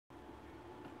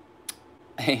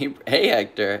Hey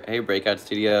Hector. Hey Breakout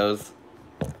Studios.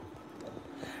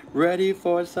 Ready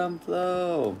for some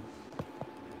flow.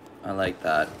 I like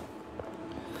that.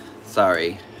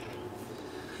 Sorry.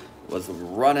 Was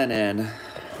running in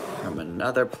from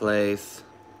another place.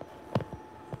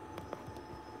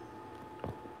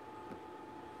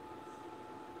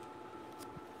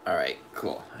 Alright,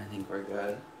 cool. I think we're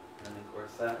good. I think we're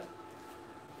set.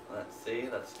 Let's see.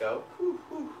 Let's go.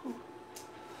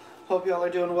 Hope y'all are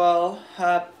doing well.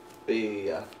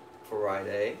 Happy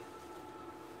Friday.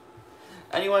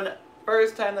 Anyone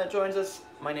first time that joins us,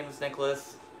 my name is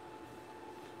Nicholas.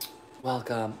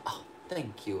 Welcome. Oh,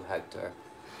 thank you, Hector.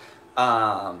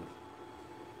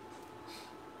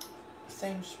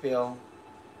 Same spiel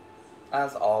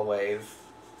as always.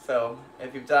 So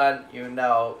if you've done, you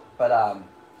know. But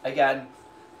again,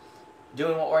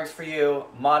 doing what works for you,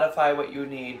 modify what you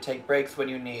need, take breaks when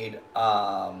you need.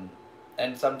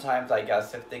 And sometimes I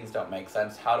guess if things don't make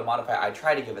sense, how to modify. I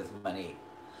try to give as many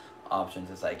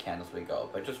options as I can as we go.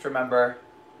 But just remember,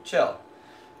 chill.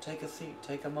 Take a seat,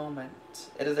 take a moment.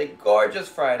 It is a gorgeous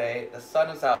Friday. The sun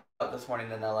is out this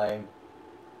morning in LA.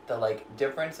 The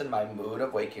difference in my mood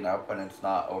of waking up when it's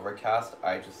not overcast,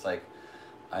 I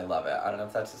love it. I don't know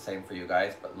if that's the same for you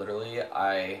guys, but literally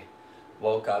I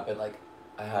woke up and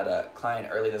I had a client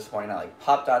early this morning. I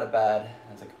popped out of bed and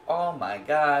I was like, oh my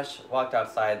gosh. Walked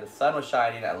outside, the sun was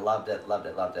shining. I loved it. So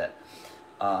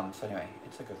anyway,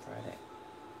 it's a good Friday.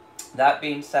 That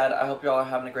being said, I hope you all are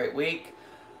having a great week.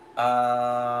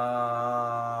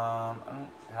 I don't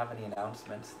have any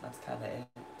announcements. That's kind of it.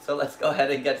 So let's go ahead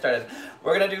and get started.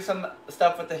 We're going to do some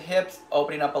stuff with the hips,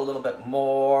 opening up a little bit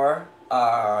more.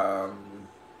 So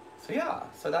yeah,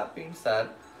 so that being said,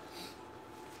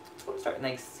 let's go start in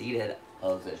a seated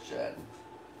position.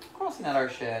 Crossing out our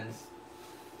shins.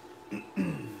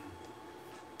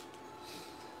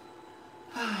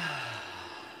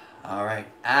 All right,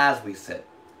 as we sit,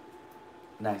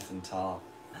 nice and tall.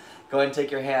 Go ahead and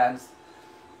take your hands.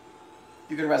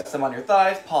 You can rest them on your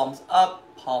thighs, palms up,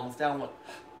 palms down.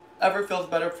 Whatever feels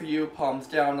better for you. Palms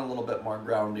down, a little bit more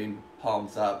grounding.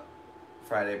 Palms up.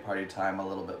 Friday party time, a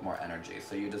little bit more energy.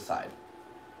 So you decide.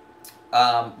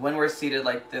 When we're seated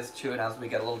like this too, and as we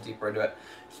get a little deeper into it,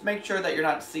 just make sure that you're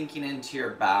not sinking into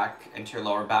your back, into your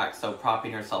lower back. So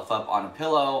propping yourself up on a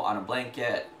pillow, on a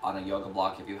blanket, on a yoga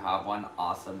block if you have one.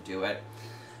 Awesome, do it.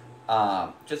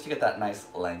 Just to get that nice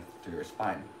length through your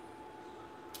spine.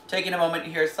 Taking a moment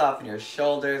here, soften your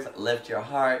shoulders, lift your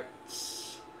heart.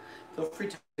 Feel free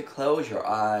to close your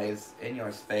eyes in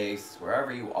your space,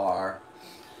 wherever you are,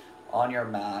 on your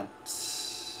mat.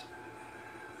 Just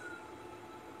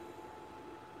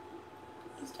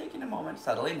taking a moment,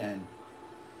 settling in.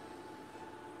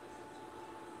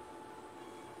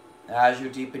 As you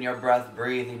deepen your breath,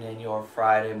 breathing in your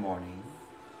Friday morning.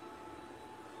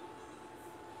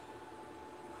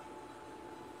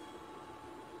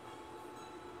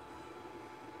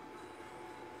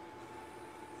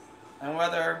 And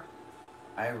whether,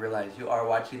 I realize you are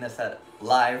watching this at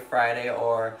live Friday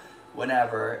or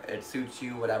whenever it suits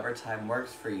you, whatever time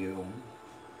works for you,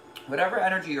 whatever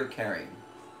energy you're carrying,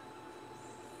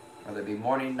 whether it be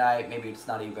morning, night, maybe it's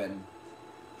not even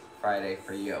Friday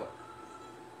for you.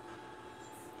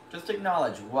 Just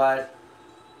acknowledge what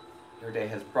your day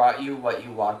has brought you, what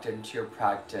you walked into your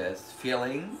practice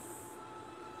feeling,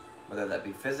 whether that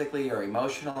be physically or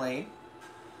emotionally.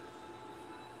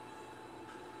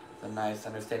 A nice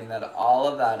understanding that all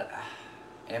of that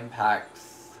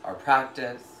impacts our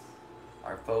practice,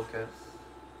 our focus.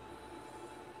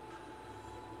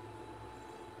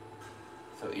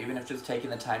 So even if just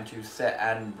taking the time to sit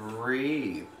and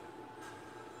breathe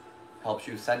helps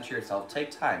you center yourself, take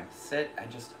time, sit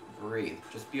and just breathe.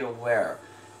 Just be aware.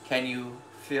 Can you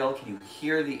feel, can you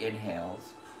hear the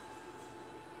inhales?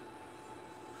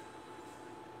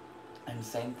 And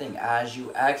same thing, as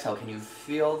you exhale, can you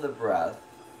feel the breath?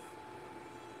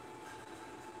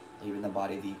 Leaving the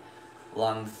body, the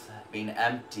lungs being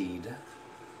emptied.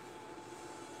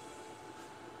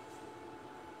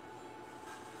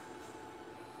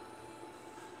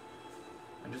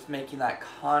 And just making that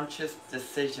conscious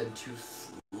decision to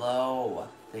slow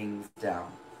things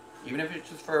down. Even if it's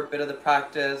just for a bit of the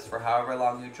practice, for however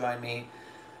long you join me.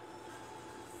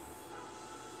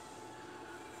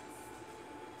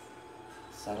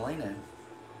 Settling in.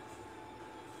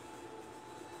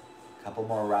 A couple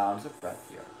more rounds of breath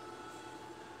here.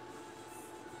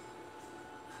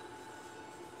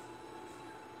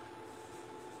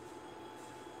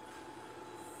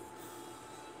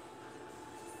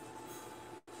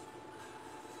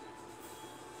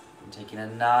 Taking a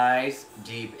nice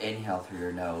deep inhale through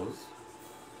your nose.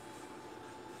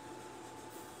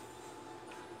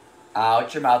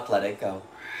 Out your mouth, let it go.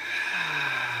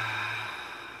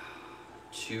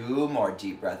 2 more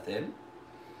deep breath in.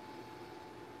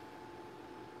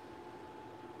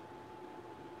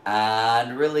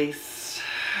 And release.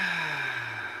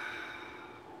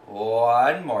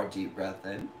 1 more deep breath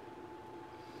in.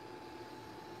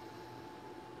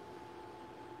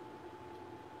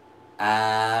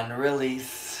 And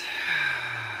release.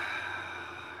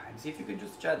 And see if you can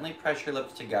just gently press your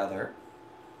lips together.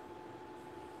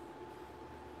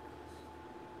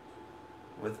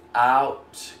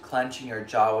 Without clenching your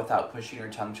jaw, without pushing your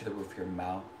tongue to the roof of your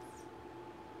mouth.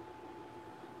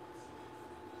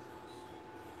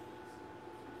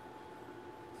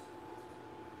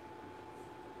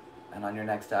 And on your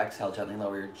next exhale, gently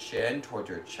lower your chin towards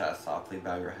your chest, softly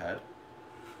bow your head.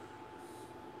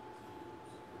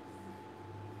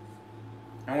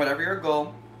 And whatever your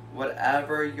goal,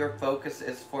 whatever your focus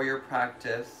is for your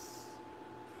practice,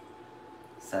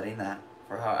 setting that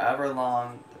for however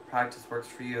long the practice works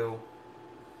for you.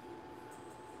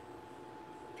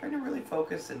 Trying to really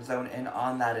focus and zone in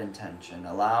on that intention,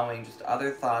 allowing just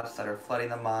other thoughts that are flooding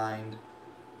the mind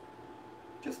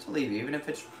just to leave, even if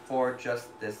it's for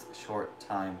just this short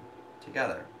time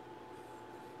together.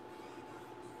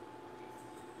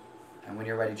 And when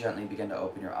you're ready, gently begin to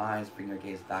open your eyes, bring your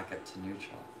gaze back up to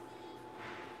neutral.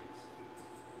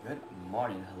 Good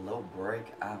morning, hello,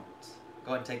 breakout.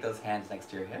 Go ahead and take those hands next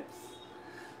to your hips.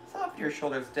 Soften your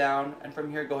shoulders down, and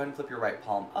from here, go ahead and flip your right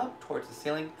palm up towards the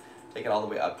ceiling. Take it all the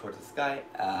way up towards the sky,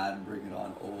 and bring it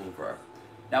on over.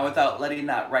 Now, without letting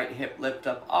that right hip lift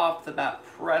up off the mat,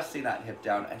 pressing that hip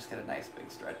down, and just get a nice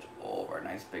big stretch over, a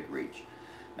nice big reach.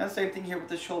 Now, same thing here with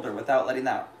the shoulder. Without letting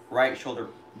that right shoulder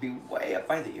be way up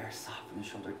by the ear, soften the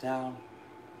shoulder down.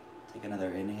 Take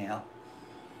another inhale.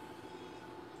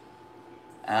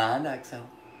 And exhale.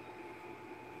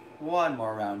 1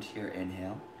 more round here,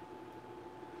 inhale.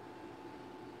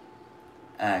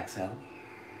 Exhale.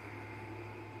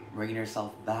 Bringing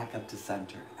yourself back up to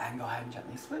center, and go ahead and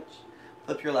gently switch.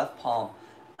 Flip your left palm,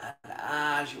 and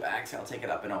as you exhale, take it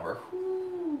up and over.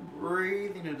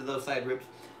 Breathing into those side ribs.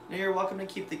 Now you're welcome to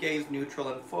keep the gaze neutral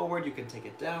and forward. You can take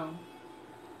it down,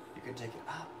 you can take it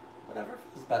up, whatever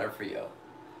feels better for you.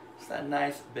 Just that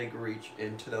nice big reach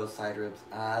into those side ribs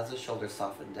as the shoulders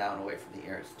soften down away from the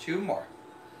ears. 2 more.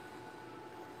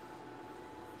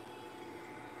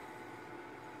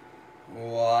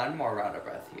 One more round of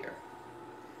breath here.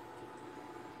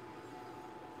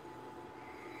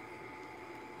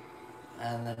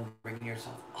 And then bringing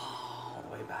yourself all the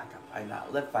way back up. Find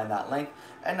that lift, find that length,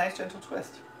 and nice gentle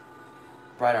twist.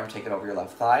 Right arm, take it over your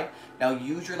left thigh. Now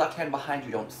use your left hand behind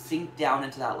you. Don't sink down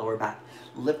into that lower back.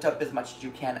 Lift up as much as you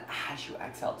can. As you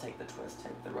exhale, take the twist,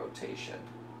 take the rotation.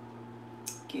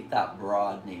 Keep that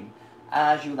broadening.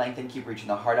 As you lengthen, keep reaching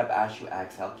the heart up. As you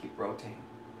exhale, keep rotating.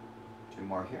 2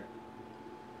 more here.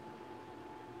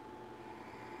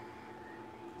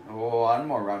 1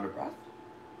 more round of breath.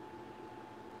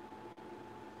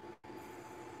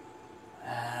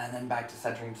 And then back to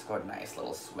centering, just go a nice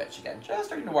little switch again. Just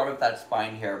starting to warm up that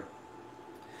spine here.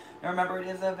 Now remember, it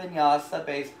is a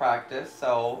vinyasa-based practice,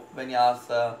 so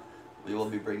vinyasa, we will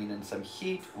be bringing in some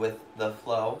heat with the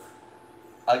flow.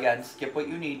 Again, skip what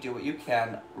you need, do what you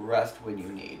can, rest when you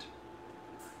need.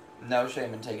 No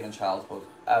shame in taking a child's pose,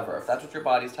 ever. If that's what your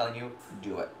body's telling you,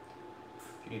 do it.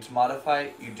 If you need to modify,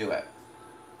 you do it.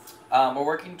 We're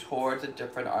working towards a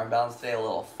different arm balance today, a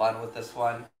little fun with this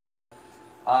one.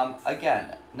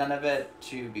 Again, none of it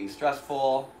to be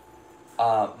stressful,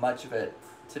 much of it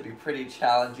to be pretty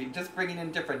challenging, just bringing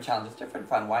in different challenges, different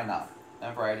fun, why not?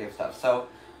 A variety of stuff. So,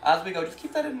 as we go, just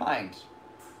keep that in mind.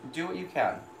 Do what you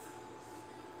can.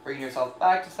 Bringing yourself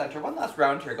back to center. One last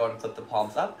round here, go ahead and flip the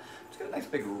palms up. Just get a nice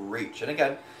big reach. And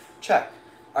again, check.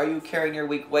 Are you carrying your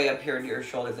weight way up here into your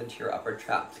shoulders, into your upper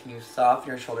traps? Can you soften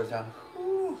your shoulders down?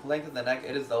 Whew, lengthen the neck.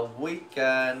 It is the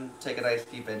weekend. Take a nice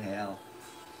deep inhale.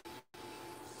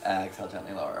 Exhale,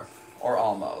 gently lower, or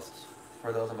almost.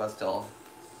 For those of us still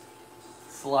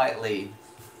slightly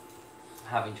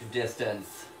having to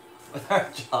distance with our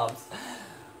jobs,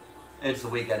 it's the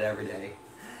weekend every day.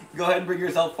 Go ahead and bring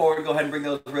yourself forward. Go ahead and bring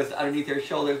those wrists underneath your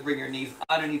shoulders. Bring your knees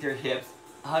underneath your hips.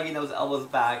 Hugging those elbows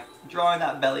back. Drawing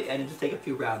that belly in. And just take a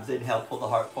few rounds. Inhale, pull the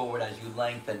heart forward as you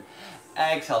lengthen.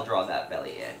 Exhale, draw that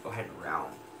belly in. Go ahead and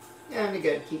round. And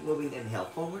again, keep moving. Inhale,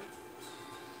 forward.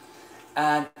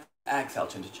 And exhale,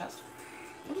 chin to chest.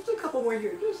 And just a couple more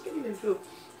here. Just getting into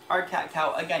our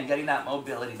cat-cow. Again, getting that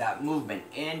mobility, that movement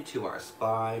into our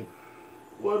spine.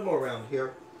 1 more round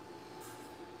here.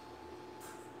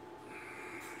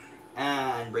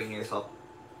 And bringing yourself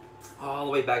all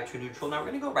the way back to neutral. Now we're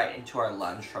gonna go right into our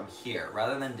lunge from here.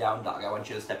 Rather than down dog, I want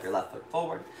you to step your left foot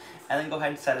forward and then go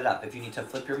ahead and set it up. If you need to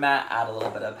flip your mat, add a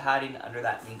little bit of padding under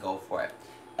that knee, go for it.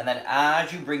 And then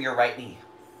as you bring your right knee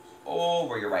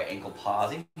over your right ankle,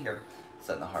 pausing here,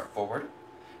 send the heart forward.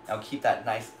 Now keep that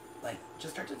nice, like,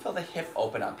 just start to feel the hip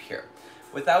open up here.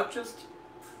 Without just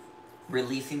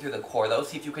releasing through the core though,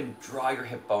 see if you can draw your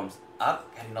hip bones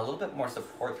up, getting a little bit more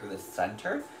support through the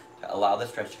center to allow the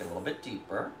stretch to get a little bit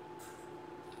deeper.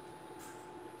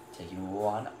 Taking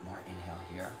one more inhale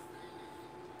here.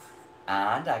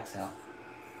 And exhale.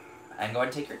 And go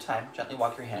ahead and take your time, gently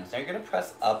walk your hands. Now you're going to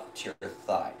press up to your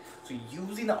thigh. So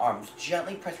using the arms,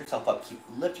 gently press yourself up, keep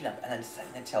lifting up, and then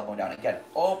setting the tailbone down. Again,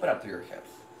 open up through your hips.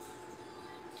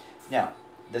 Now,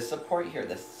 this support here,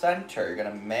 the center, you're going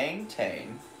to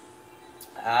maintain.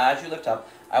 As you lift up,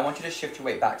 I want you to shift your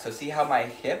weight back. So see how my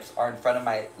hips are in front of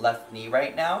my left knee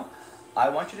right now? I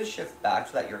want you to shift back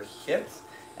so that your hips,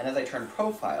 and as I turn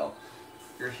profile,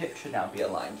 your hips should now be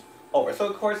aligned over. So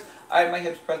of course, I have my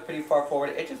hips pressed pretty far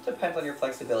forward. It just depends on your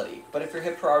flexibility. But if your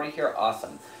hips are already here,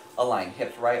 awesome. Align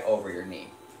hips right over your knee.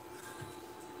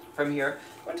 From here,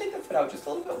 I'm going to take the foot out just a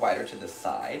little bit wider to the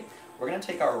side. We're going to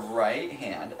take our right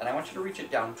hand, and I want you to reach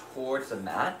it down towards the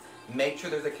mat. Make sure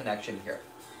there's a connection here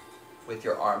with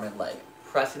your arm and leg.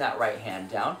 Pressing that right hand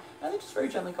down, and then just very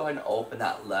gently go ahead and open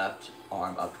that left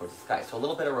arm up towards the sky. So a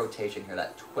little bit of rotation here,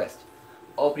 that twist.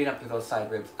 Opening up through those side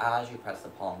ribs as you press the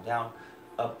palm down.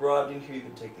 Up broadening here, you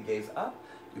can take the gaze up,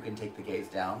 you can take the gaze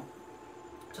down.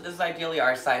 So this is ideally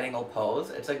our side angle pose.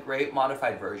 It's a great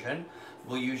modified version.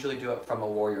 We'll usually do it from a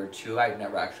warrior two. I've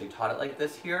never actually taught it like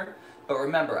this here. But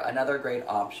remember, another great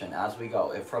option as we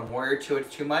go. If from warrior two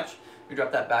it's too much, you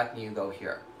drop that back knee, you go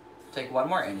here. Take one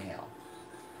more inhale.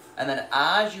 And then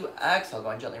as you exhale, go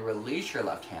and gently release your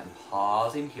left hand,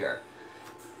 pausing here.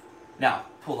 Now,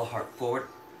 pull the heart forward,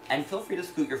 and feel free to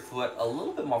scoot your foot a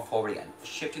little bit more forward again,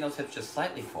 shifting those hips just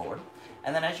slightly forward.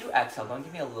 And then as you exhale, go and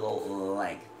give me a little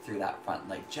length through that front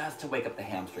leg, just to wake up the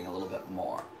hamstring a little bit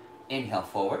more. Inhale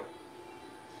forward,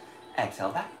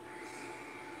 exhale back,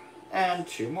 and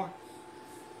two more.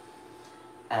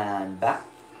 And back,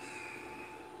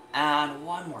 and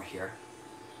one more here.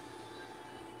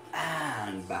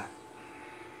 And back.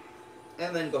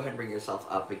 And then go ahead and bring yourself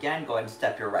up again. Go ahead and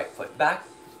step your right foot back.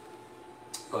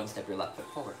 Go ahead and step your left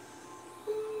foot forward.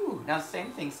 Ooh. Now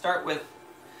same thing, start with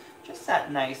just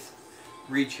that nice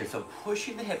reach here. So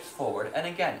pushing the hips forward. And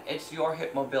again, it's your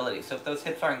hip mobility. So if those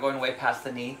hips aren't going way past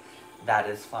the knee, that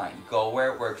is fine. Go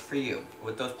where it works for you.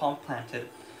 With those palms planted,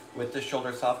 with the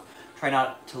shoulders soft, try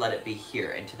not to let it be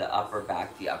here into the upper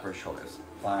back, the upper shoulders.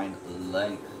 Find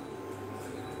length.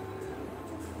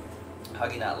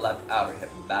 Hugging that left outer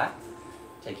hip back.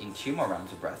 Taking two more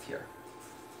rounds of breath here.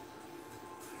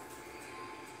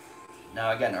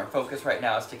 Now again, our focus right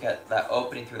now is to get that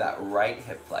opening through that right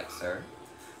hip flexor.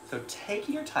 So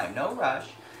taking your time, no rush,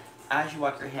 as you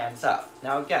walk your hands up.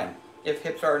 Now again, if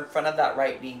hips are in front of that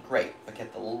right knee, great. But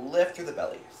get the lift through the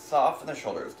belly. Soften the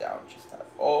shoulders down. Just that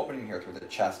opening here through the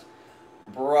chest.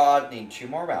 Broadening, two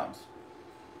more rounds.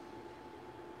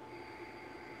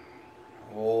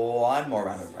 One more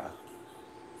round of breath.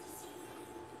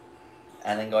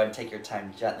 And then go ahead and take your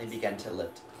time, gently begin to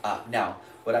lift up. Now,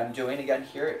 what I'm doing again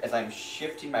here is I'm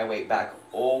shifting my weight back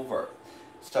over.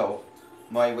 So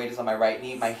my weight is on my right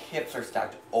knee, my hips are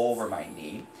stacked over my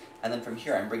knee. And then from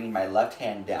here, I'm bringing my left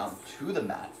hand down to the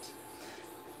mat.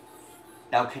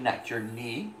 Now connect your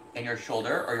knee and your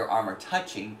shoulder or your arm are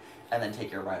touching, and then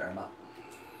take your right arm up.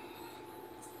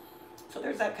 So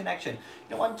there's that connection. You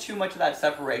don't want too much of that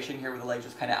separation here with the legs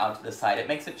just kind of out to the side. It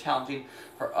makes it challenging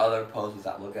for other poses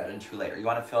that we'll get into later. You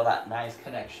want to feel that nice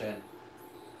connection.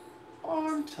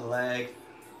 Arm to leg,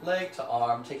 leg to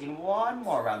arm. Taking one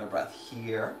more round of breath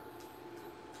here.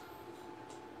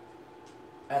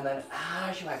 And then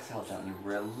as you exhale, gently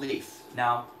release.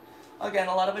 Now, again,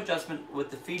 a lot of adjustment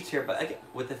with the feet here, but again,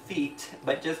 with the feet,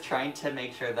 but just trying to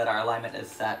make sure that our alignment is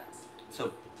set.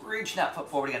 So reaching that foot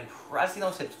forward again, pressing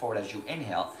those hips forward as you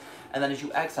inhale. And then as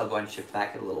you exhale, go ahead and shift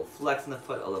back, get a little flex in the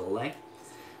foot, a little length.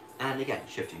 And again,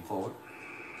 shifting forward.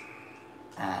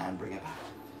 And bring it back.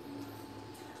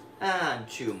 And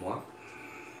two more.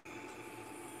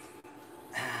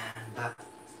 And back.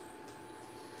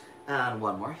 And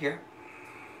one more here.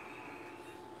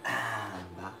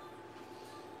 And back.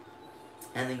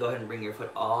 And then go ahead and bring your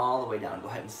foot all the way down. Go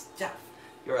ahead and step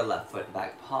your left foot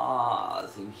back,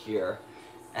 pausing here.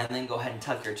 And then go ahead and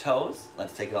tuck your toes.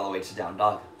 Let's take it all the way to down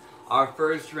dog. Our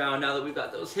first round, now that we've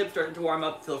got those hips starting to warm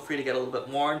up, feel free to get a little bit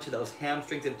more into those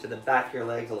hamstrings, into the back of your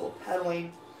legs, a little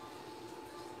pedaling.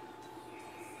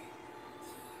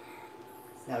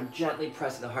 Now gently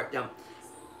pressing the heart down,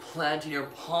 planting your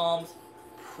palms,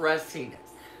 pressing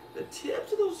the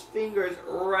tips of those fingers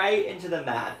right into the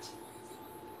mat.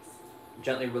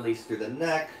 Gently release through the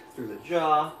neck, through the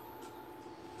jaw.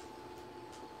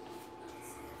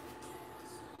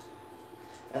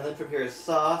 And then from here,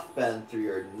 soft bend through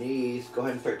your knees. Go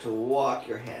ahead and start to walk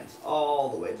your hands all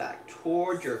the way back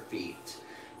towards your feet.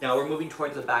 Now we're moving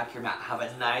towards the back of your mat. Have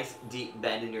a nice deep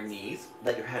bend in your knees.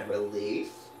 Let your head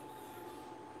release.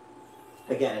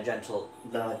 Again, a gentle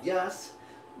nod, yes.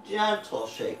 Gentle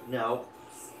shake, no.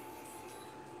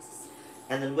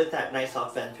 And then with that nice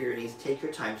soft bend through your knees, take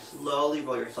your time. Slowly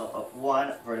roll yourself up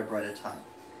one vertebra at a time.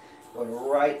 Going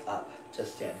right up to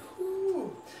stand.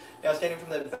 Whew. Now standing from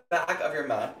the back of your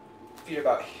mat, feet are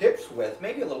about hips width,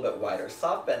 maybe a little bit wider.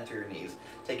 Soft bend through your knees.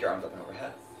 Take your arms up and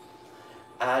overhead.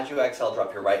 As you exhale,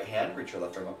 drop your right hand, reach your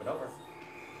left arm up and over.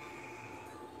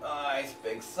 Nice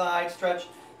big side stretch.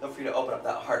 Feel free to open up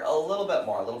that heart a little bit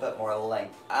more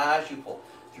length as you pull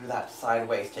through that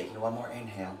sideways, taking one more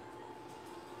inhale.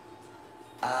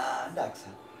 And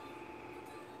exhale.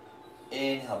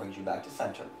 Inhale brings you back to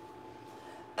center.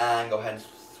 And go ahead and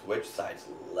switch sides.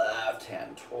 Left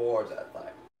hand towards that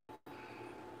thigh.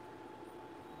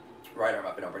 Right arm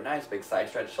up and over. Nice big side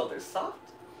stretch. Shoulders soft.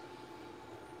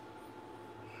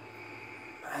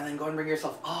 And then go and bring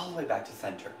yourself all the way back to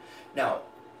center. Now,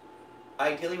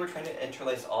 ideally we're trying to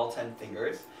interlace all 10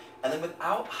 fingers. And then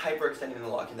without hyperextending and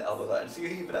locking the elbows out. And see,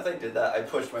 even as I did that, I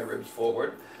pushed my ribs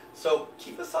forward. So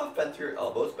keep a soft bend through your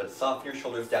elbows, but soften your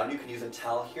shoulders down. You can use a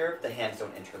towel here if the hands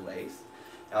don't interlace.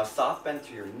 Now soft bend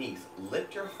through your knees.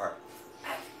 Lift your heart.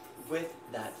 With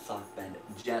that soft bend,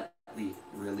 gently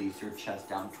release your chest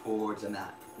down towards the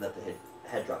mat. Let the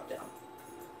head drop down.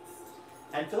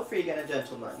 And feel free again, a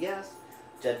gentle nod, yes.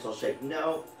 Gentle shake,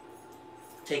 no.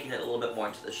 Taking it a little bit more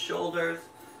into the shoulders.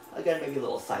 Again, maybe a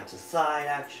little side to side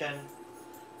action.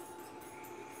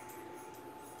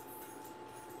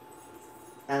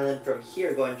 And then from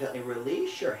here, go ahead and gently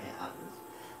release your hands.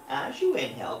 As you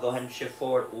inhale, go ahead and shift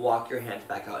forward, walk your hands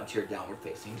back out into your downward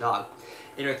facing dog.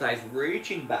 Inner thighs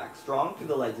reaching back, strong through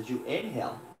the legs as you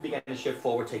inhale. Begin to shift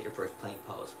forward, take your first plank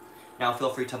pose. Now feel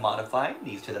free to modify,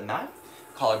 knees to the mat,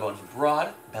 collarbones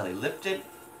broad, belly lifted,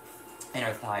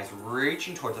 inner thighs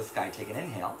reaching towards the sky, take an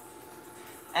inhale.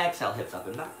 Exhale, hips up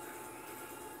and back.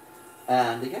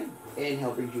 And again,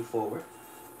 inhale brings you forward.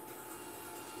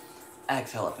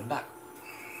 Exhale, up and back.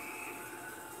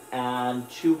 And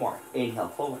two more. Inhale,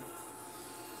 forward.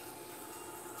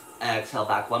 Exhale,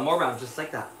 back. One more round, just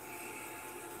like that.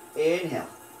 Inhale.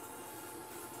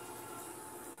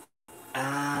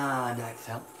 And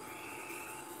exhale.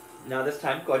 Now this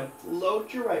time, go ahead and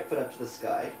float your right foot up to the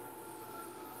sky.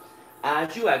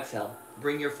 As you exhale,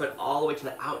 bring your foot all the way to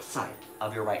the outside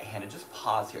of your right hand and just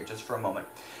pause here just for a moment.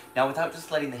 Now without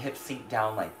just letting the hips sink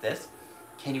down like this,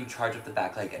 can you charge up the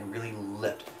back leg and really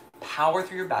lift? Power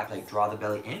through your back leg, draw the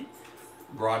belly in,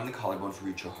 broaden the collarbones,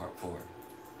 reach your heart forward.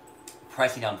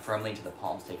 Pressing down firmly into the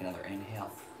palms, take another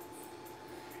inhale.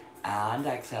 And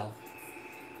exhale.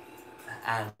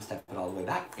 And step it all the way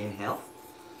back, inhale.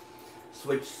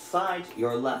 Switch sides,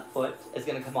 your left foot is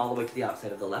gonna come all the way to the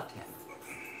outside of the left hand.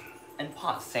 And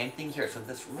pause, same thing here, so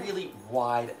this really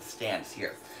wide stance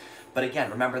here. But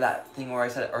again, remember that thing where I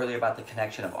said earlier about the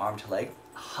connection of arm to leg?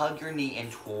 Hug your knee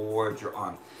in towards your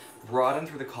arm. Broaden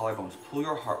through the collarbones, pull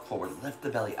your heart forward, lift the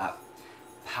belly up.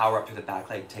 Power up through the back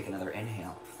leg, take another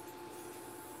inhale.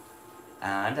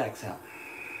 And exhale.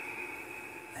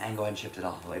 And go ahead and shift it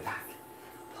all the way back.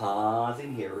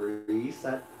 Pausing here,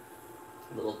 reset.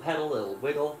 Little pedal, little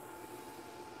wiggle.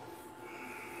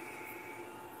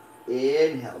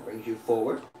 Inhale brings you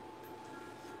forward.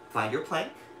 Find your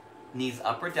plank. Knees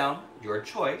up or down, your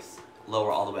choice.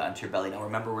 Lower all the way onto your belly. Now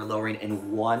remember, we're lowering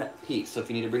in one piece. So if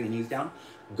you need to bring the knees down,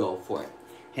 go for it.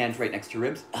 Hands right next to your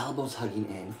ribs, elbows hugging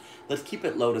in. Let's keep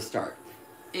it low to start.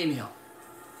 Inhale.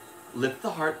 Lift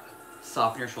the heart,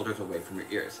 soften your shoulders away from your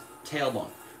ears.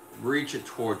 Tailbone, reach it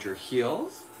towards your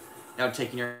heels. Now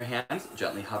taking your hands,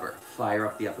 gently hover. Fire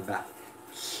up the upper back.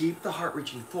 Keep the heart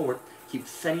reaching forward. Keep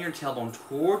sending your tailbone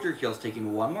towards your heels,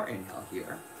 taking one more inhale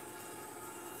here.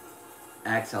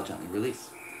 Exhale, gently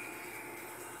release.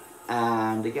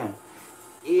 And again,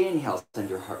 inhale, send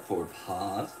your heart forward,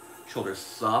 pause. Shoulders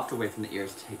soft away from the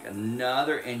ears, take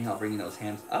another inhale, bringing those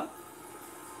hands up.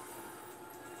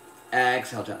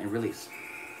 Exhale, gently release.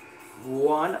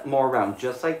 One more round,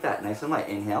 just like that, nice and light.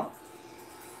 Inhale.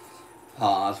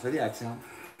 Pause for the exhale.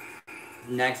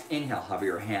 Next inhale, hover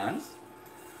your hands.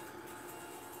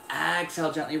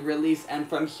 Exhale, gently release, and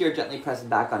from here, gently press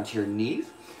back onto your knees.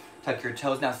 Tuck your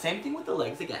toes. Now, same thing with the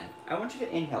legs again. I want you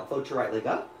to inhale, float your right leg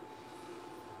up.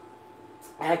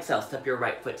 Exhale, step your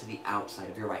right foot to the outside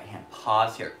of your right hand.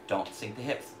 Pause here. Don't sink the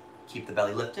hips. Keep the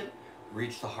belly lifted.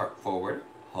 Reach the heart forward.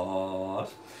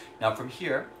 Pause. Now from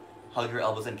here, hug your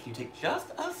elbows in. Can you take just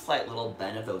a slight little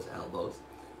bend of those elbows?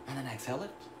 And then exhale,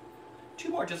 lift. 2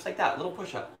 more, just like that. Little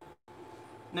push-up.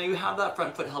 Now you have that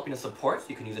front foot helping to support, so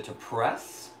you can use it to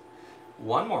press.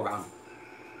 1 more round.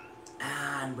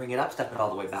 And bring it up. Step it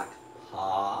all the way back.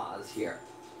 Pause here.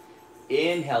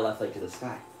 Inhale, left leg to the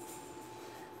sky.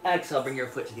 Exhale, bring your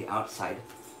foot to the outside.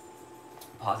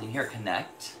 Pausing here,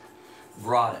 connect,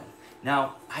 broaden.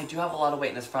 Now, I do have a lot of weight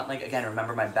in this front leg. Again,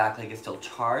 remember my back leg is still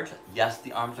charged. Yes,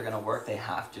 the arms are gonna work, they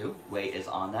have to. Weight is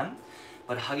on them.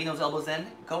 But hugging those elbows in,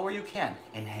 go where you can.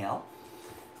 Inhale,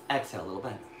 exhale, a little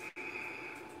bend.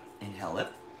 Inhale,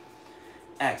 lift.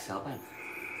 Exhale, bend.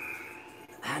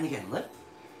 And again, lift.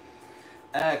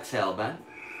 Exhale, bend.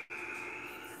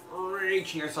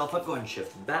 Reaching yourself up, go and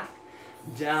shift back.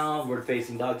 Downward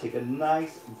facing dog. Take a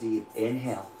nice deep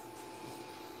inhale.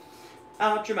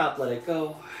 Out your mouth, let it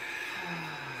go.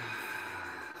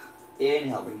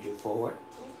 Inhale, brings you forward.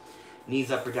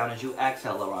 Knees up or down as you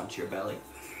exhale, lower onto your belly.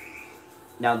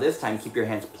 Now this time, keep your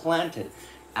hands planted.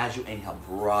 As you inhale,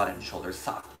 broaden, shoulders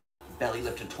soft. Belly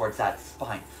lifted towards that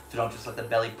spine. So don't just let the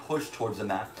belly push towards the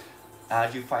mat.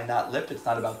 As you find that lift, it's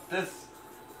not about this.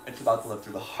 It's about the lift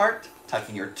through the heart,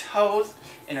 tucking your toes.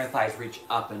 Inner thighs reach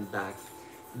up and back.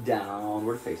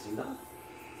 Downward facing dog.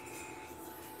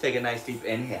 Take a nice deep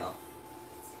inhale.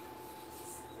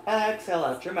 Exhale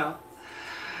out your mouth.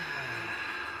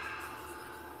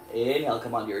 Inhale,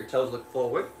 come onto your toes, look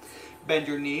forward. Bend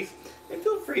your knees, and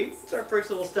feel free. It's our first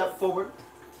little step forward.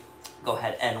 Go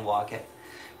ahead and walk it.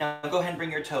 Now go ahead and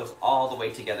bring your toes all the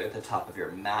way together at the top of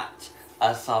your mat.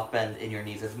 A soft bend in your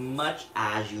knees as much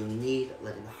as you need,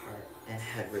 letting the heart and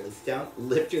head release down.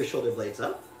 Lift your shoulder blades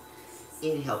up.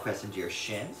 Inhale, press into your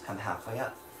shins, come halfway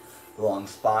up. Long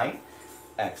spine,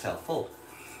 exhale, fold.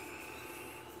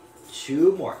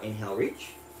 2 more, inhale,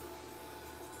 reach.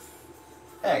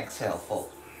 Exhale,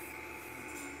 fold.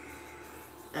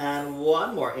 And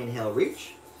 1 more, inhale,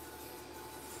 reach.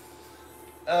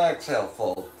 Exhale,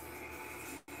 fold.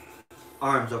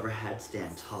 Arms overhead,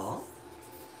 stand tall.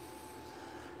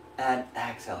 And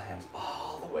exhale, hands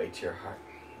all the way to your heart.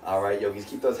 All right, yogis,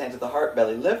 keep those hands at the heart,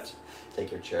 belly lift.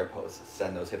 Take your chair pose.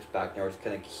 Send those hips back. Now we're just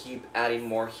gonna keep adding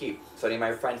more heat. So any of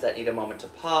my friends that need a moment to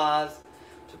pause,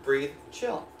 to breathe,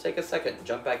 chill. Take a second,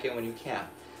 jump back in when you can.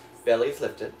 Belly's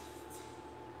lifted.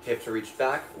 Hips are reached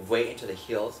back, weight into the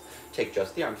heels. Take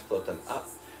just the arms, float them up.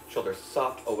 Shoulders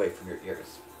soft away from your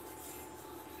ears.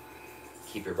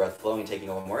 Keep your breath flowing, taking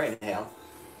 1 more inhale.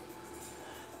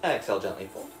 Exhale, gently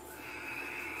fold.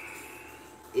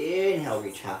 Inhale,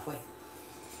 reach halfway.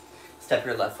 Step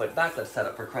your left foot back. Let's set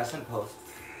up for crescent pose.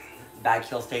 Back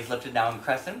heel stays lifted now in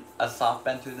crescent. A soft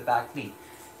bend through the back knee.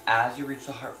 As you reach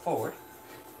the heart forward,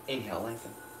 inhale,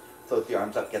 lengthen. Float the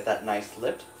arms up, get that nice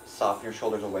lift. Soften your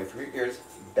shoulders away from your ears.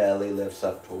 Belly lifts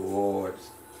up towards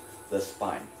the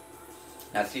spine.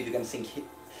 Now see if you can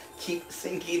keep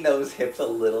sinking those hips a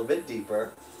little bit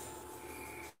deeper.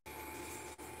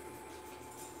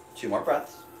 2 more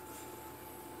breaths.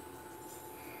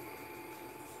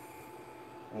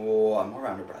 1 more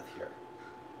round of breath here.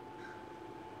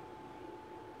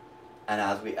 And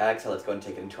as we exhale, let's go and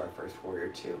take it into our first warrior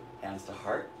 2. Hands to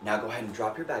heart. Now go ahead and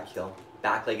drop your back heel.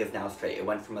 Back leg is now straight. It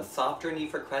went from a softer knee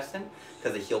for crescent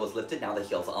because the heel was lifted. Now the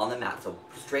heel's on the mat. So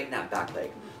straighten that back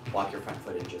leg. Walk your front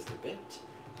foot in just a bit.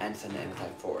 And send the inner thigh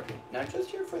forward. Now just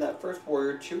here for that first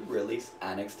warrior 2, release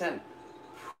and extend.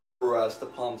 Press the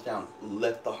palms down.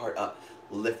 Lift the heart up.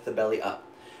 Lift the belly up.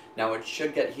 Now it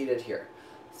should get heated here.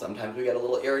 Sometimes we get a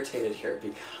little irritated here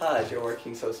because you're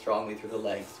working so strongly through the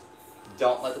legs.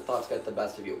 Don't let the thoughts get the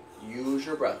best of you. Use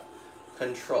your breath.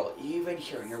 Control. Even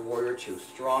here in your warrior 2.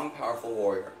 Strong, powerful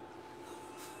warrior.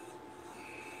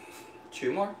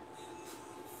 2 more.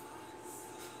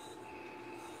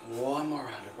 1 more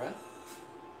round of breath.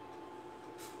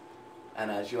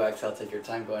 And as you exhale, take your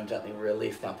time. Go and gently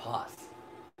release. Now pause.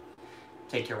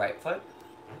 Take your right foot.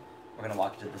 We're going to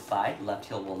walk it to the side. Left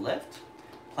heel will lift.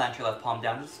 Plant your left palm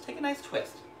down. Just take a nice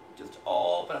twist. Just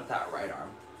open up that right arm.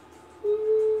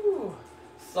 Woo.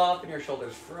 Soften your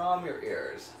shoulders from your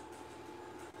ears.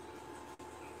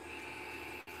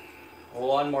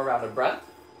 1 more round of breath.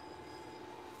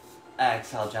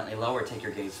 Exhale, gently lower. Take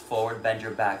your gaze forward. Bend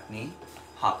your back knee.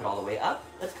 Hop it all the way up.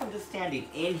 Let's come to standing.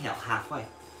 Inhale, halfway.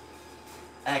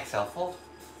 Exhale, fold.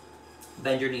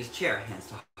 Bend your knees, chair. Hands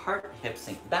to heart. Hips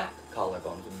sink back.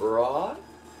 Collarbones broad.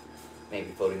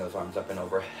 Maybe floating those arms up and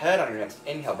overhead. On your next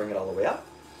inhale, bring it all the way up.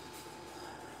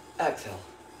 Exhale,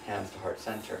 hands to heart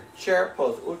center. Chair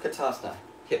pose, Utkatasana.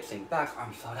 Hips sink back,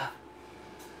 arms float up.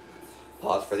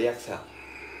 Pause for the exhale.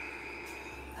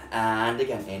 And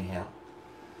again, inhale.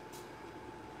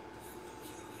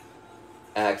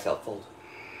 Exhale, fold.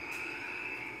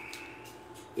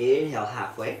 Inhale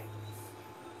halfway.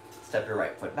 Step your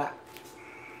right foot back.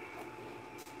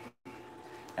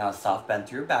 Now soft bend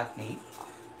through your back knee.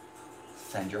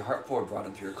 Send your heart forward,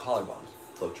 broaden through your collarbone.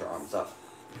 Float your arms up.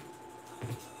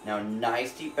 Now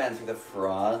nice deep bend through the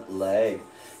front leg.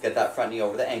 Get that front knee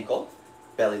over the ankle.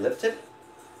 Belly lifted.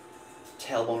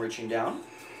 Tailbone reaching down.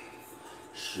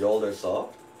 Shoulders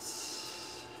soft.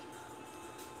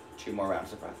 2 more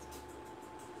rounds of breath.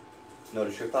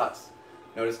 Notice your thoughts.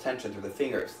 Notice tension through the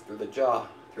fingers, through the jaw,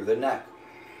 through the neck.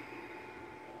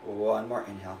 1 more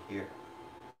inhale here.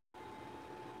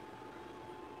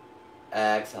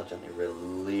 Exhale, gently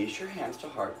release your hands to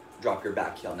heart. Drop your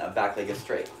back heel. Now back leg is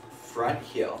straight. Front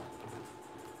heel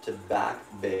to back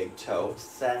big toe.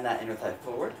 Send that inner thigh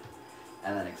forward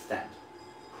and then extend.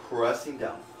 Pressing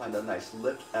down. Find a nice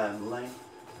lift and length.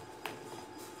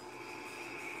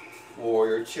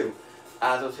 Warrior 2.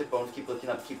 As those hip bones keep lifting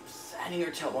up, keep sending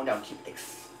your tailbone down. Keep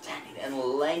extending and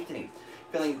lengthening.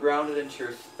 Feeling grounded into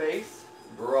your space.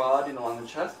 Broadening along the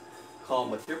chest.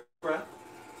 Calm with your breath.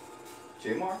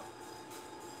 2 more.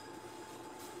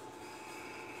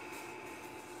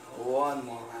 1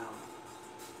 more round.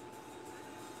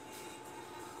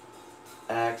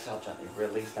 Exhale, gently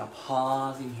release. Now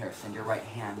pausing here. Send your right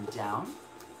hand down.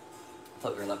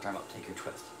 Flip your left arm up. Take your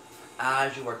twist.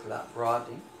 As you work through that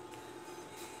broadening.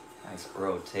 Nice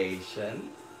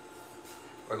rotation.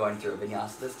 We're going through a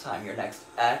vinyasa this time. Your next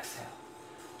exhale.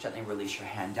 Gently release your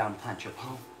hand down. Plant your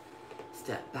palm.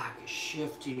 Step back.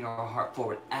 Shifting your heart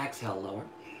forward. Exhale, lower.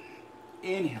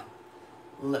 Inhale.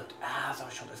 Lift as our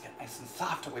shoulders get nice and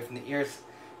soft away from the ears.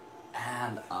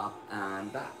 And up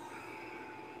and back.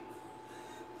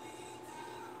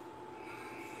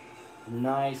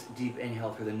 Nice deep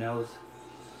inhale through the nose.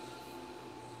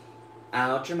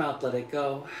 Out your mouth, let it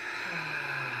go.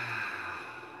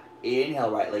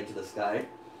 Inhale, right leg to the sky.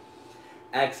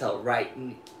 Exhale, right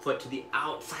foot to the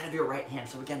outside of your right hand.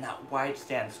 So again, that wide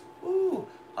stance. Ooh,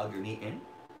 hug your knee in.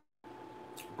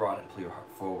 Broaden, pull your heart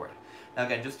forward. Now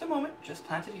again, just a moment, just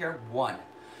plant it here. One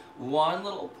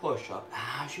little push up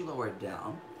as you lower it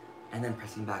down. And then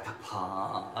pressing back up,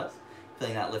 pause.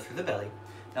 Feeling that lift through the belly.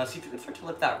 Now see if you can start to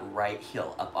lift that right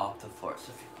heel up off the floor.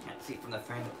 So if you can't see it from the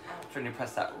frame, starting to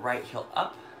press that right heel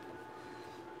up.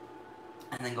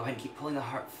 And then go ahead and keep pulling the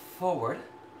heart forward.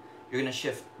 You're gonna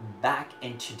shift back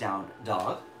into down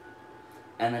dog.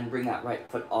 And then bring that right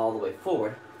foot all the way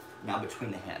forward. Now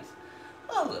between the hands.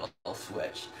 A little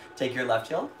switch. Take your left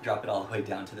heel, drop it all the way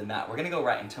down to the mat. We're gonna go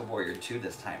right into Warrior 2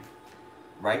 this time.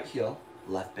 Right heel,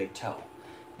 left big toe.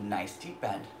 Nice deep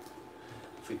bend.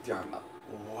 Sweep the arm up.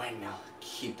 Windmill.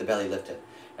 Keep the belly lifted.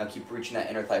 Now keep reaching that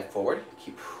inner thigh forward.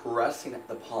 Keep pressing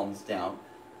the palms down.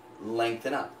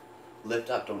 Lengthen up. Lift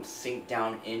up. Don't sink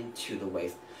down into the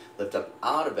waist. Lift up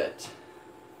out of it.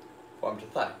 Forearm to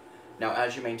thigh. Now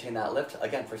as you maintain that lift,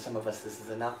 again, for some of us this is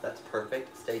enough. That's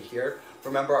perfect. Stay here.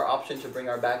 Remember our option to bring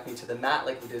our back knee to the mat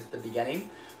like we did at the beginning.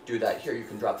 Do that here. You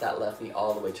can drop that left knee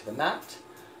all the way to the mat.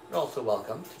 You're also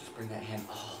welcome to just bring that hand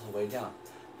all the way down.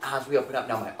 As we open up,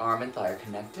 now my arm and thigh are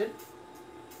connected.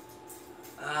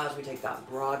 As we take that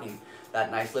broadening,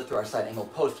 that nice lift through our side angle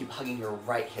pose, keep hugging your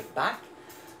right hip back.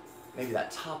 Maybe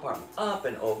that top arm up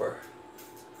and over.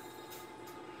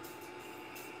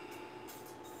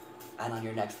 And on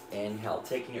your next inhale,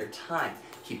 taking your time,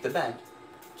 keep the bend,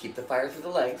 keep the fire through the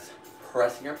legs,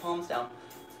 pressing your palms down,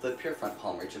 flip your front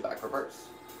palm, reach it back, reverse.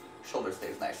 Shoulder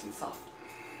stays nice and soft.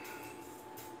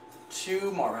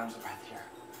 2 more rounds of breath here.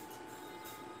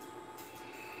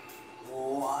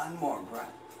 1 more breath.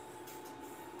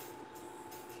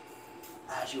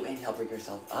 As you inhale, bring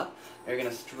yourself up. Now you're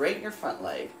going to straighten your front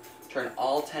leg, turn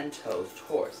all 10 toes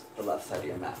towards the left side of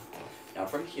your mat. Now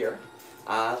from here,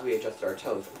 as we adjust our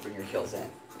toes, bring your heels in.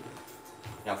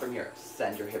 Now from here,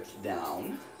 send your hips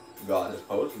down. Goddess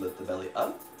pose, lift the belly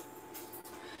up.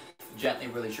 Gently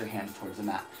release your hands towards the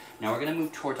mat. Now we're going to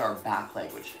move towards our back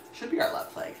leg, which should be our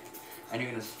left leg. And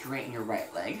you're going to straighten your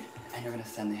right leg, and you're going to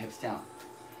send the hips down.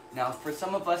 Now for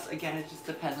some of us, again, it just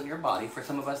depends on your body. For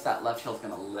some of us, that left heel is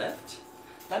going to lift.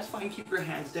 That's fine, keep your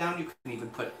hands down. You can even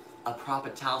put a prop, a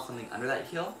towel, something under that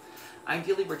heel.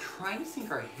 Ideally, we're trying to sink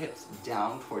our hips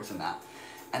down towards the mat.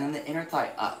 And then the inner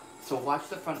thigh up. So watch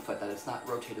the front foot, that it's not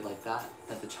rotated like that,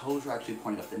 that the toes are actually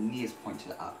pointed up, the knee is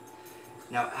pointed up.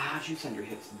 Now as you send your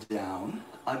hips down,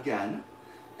 again,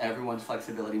 everyone's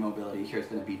flexibility, mobility here is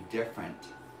going to be different.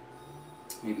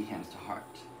 Maybe hands to heart.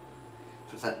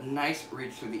 So it's that nice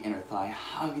reach through the inner thigh,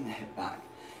 hugging the hip back.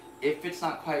 If it's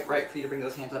not quite right for you to bring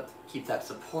those hands up, keep that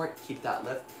support, keep that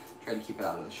lift. Try to keep it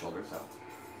out of the shoulders though.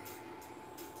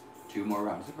 2 more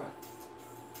rounds of breath.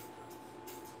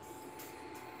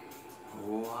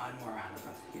 1 more round of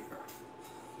breath here.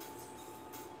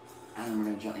 And then we're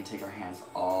going to gently take our hands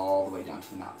all the way down to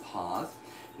the mat. Pause.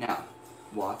 Now,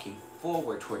 walking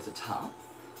forward towards the top.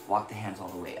 Walk the hands all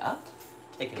the way up.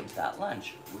 Take it into that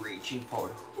lunge. Reaching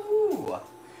forward. Whoo.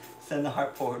 Send the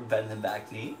heart forward, bend the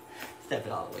back knee. Step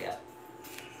it all the way up.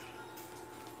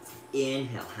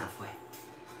 Inhale, halfway.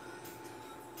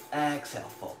 Exhale,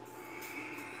 fold.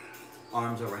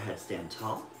 Arms overhead, stand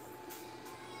tall.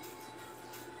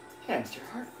 Hands to your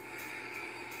heart.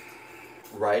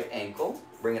 Right ankle,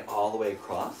 bring it all the way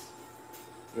across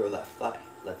your left thigh.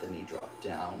 Let the knee drop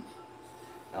down.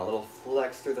 Now a little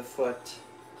flex through the foot.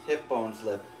 Hip bones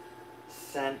lift.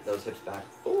 Send those hips back.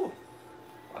 Ooh,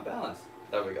 on balance.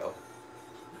 There we go.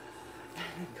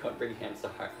 Go and bring hands to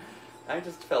heart. I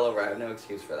just fell over. I have no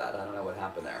excuse for that. I don't know what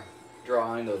happened there.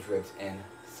 Drawing those ribs in,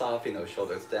 softening those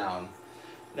shoulders down.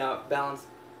 Now, balance,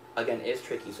 again, is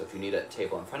tricky. So if you need a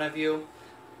table in front of you,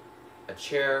 a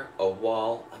chair, a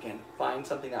wall, again, find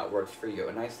something that works for you.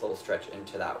 A nice little stretch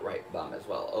into that right bum as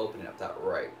well. Opening up that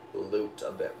right glute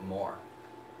a bit more.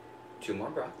 2 more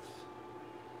breaths.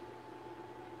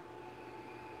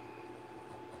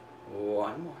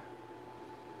 1 more.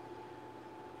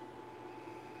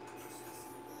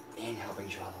 Inhale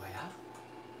brings you all the way up.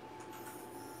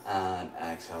 And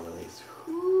exhale, release.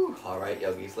 Whew. All right,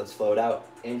 yogis, let's float out.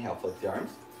 Inhale, flip the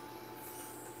arms.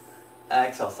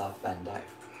 Exhale, soft bend dive.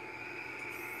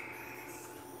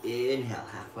 Inhale,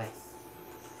 halfway.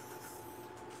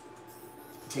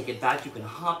 Take it back. You can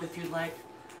hop if you'd like.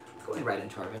 Going right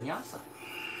into our vinyasa.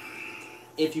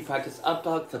 If you practice up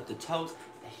dog, flip the toes.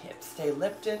 The hips stay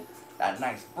lifted. That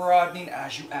nice broadening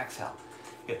as you exhale.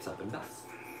 Hips up and back.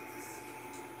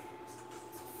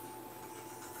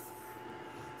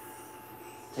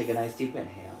 Take a nice deep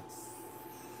inhale.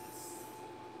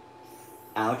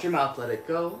 Out your mouth, let it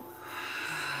go.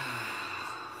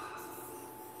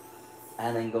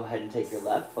 And then go ahead and take your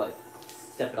left foot,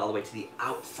 step it all the way to the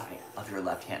outside of your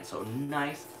left hand. So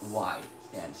nice wide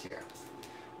stance here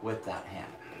with that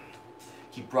hand.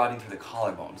 Keep broadening through the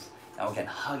collarbones. Now again,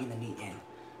 hugging the knee in,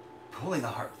 pulling the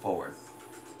heart forward.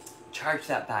 Charge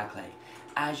that back leg.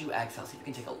 As you exhale, see if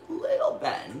you can take a little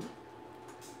bend.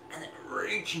 And then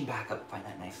reaching back up, find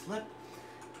that nice lip.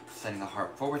 Sending the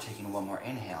heart forward, taking 1 more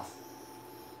inhale.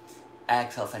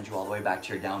 Exhale, send you all the way back to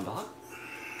your down dog.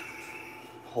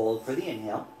 Hold for the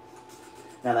inhale.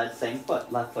 Now that same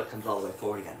foot, left foot comes all the way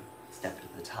forward again. Step it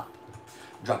to the top.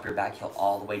 Drop your back heel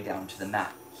all the way down to the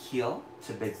mat. Heel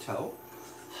to big toe.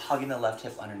 Hugging the left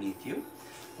hip underneath you.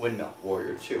 Windmill,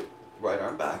 warrior 2. Right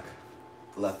arm back.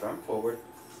 Left arm forward.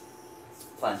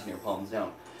 Planting your palms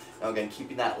down. Now again,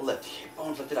 keeping that lift, hip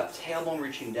bones lifted up, tailbone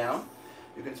reaching down.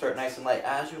 You can start nice and light.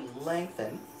 As you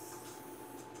lengthen,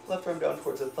 left arm down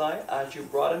towards the thigh. As you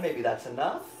broaden, maybe that's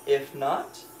enough. If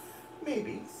not,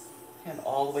 maybe hand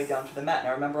all the way down to the mat.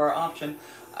 Now remember our option,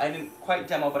 I didn't quite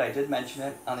demo, but I did mention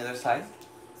it on the other side.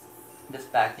 This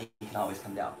back knee can always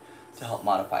come down to help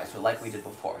modify, so like we did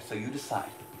before. So you decide.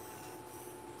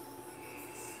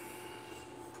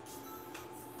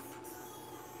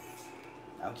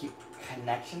 Now keep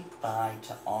connection, thigh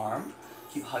to arm.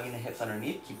 Keep hugging the hips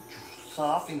underneath. Keep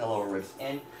softening the lower ribs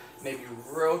in. Maybe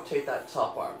rotate that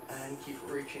top arm and keep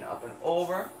reaching up and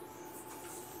over.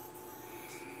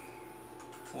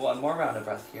 1 more round of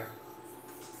breath here.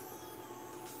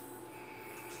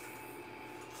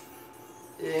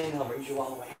 Inhale brings you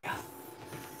all the way up.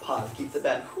 Pause, keep the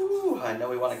bend. Whew, I know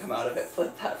we want to come out of it.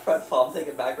 Flip that front palm, take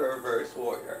it back, reverse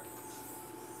warrior.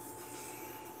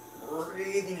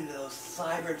 Breathing into those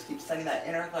side ribs, keep sending that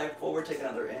inner thigh forward, take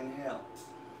another inhale.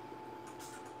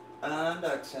 And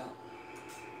exhale.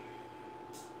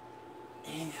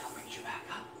 Inhale brings you back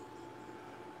up.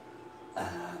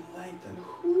 And lengthen.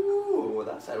 Whoo,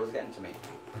 that side was getting to me.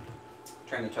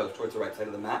 Turn the toes towards the right side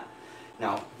of the mat.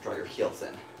 Now draw your heels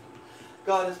in.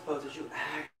 Goddess pose as you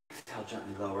exhale,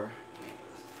 gently lower.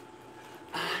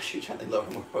 As you gently lower,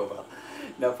 more profile.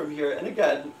 Now from here, and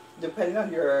again, depending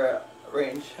on your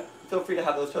range, feel free to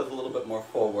have those toes a little bit more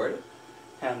forward.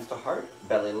 Hands to heart,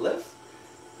 belly lifts.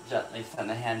 Gently send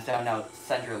the hands down. Now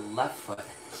send your left foot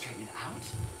straighten out,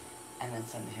 and then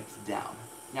send the hips down.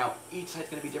 Now each side's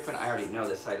going to be different. I already know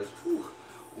this side is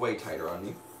way tighter on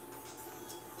me.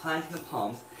 Planting the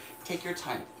palms. Take your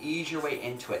time. Ease your way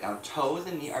into it. Now toes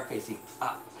and knee are facing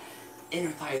up. Inner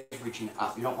thigh is reaching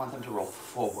up. You don't want them to roll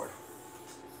forward.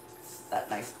 That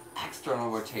nice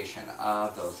external rotation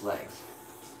of those legs.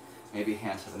 Maybe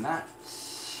hands to the mat.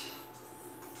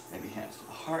 Maybe hands to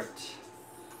the heart.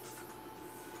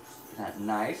 That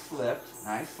nice lift,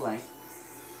 nice length.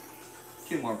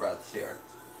 2 more breaths here.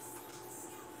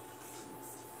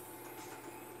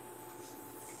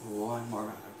 1 more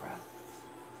round of breath.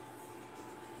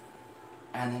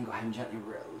 And then go ahead and gently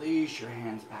release your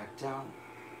hands back down.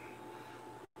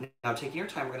 Now taking your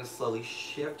time, we're going to slowly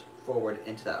shift forward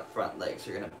into that front leg.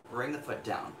 So you're going to bring the foot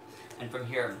down. And from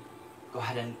here, go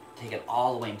ahead and take it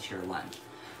all the way into your lunge.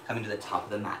 Coming to the top of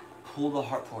the mat. Pull the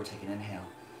heart forward, take an inhale.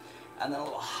 And then a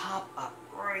little hop up,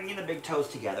 bringing the big toes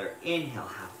together. Inhale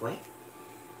halfway.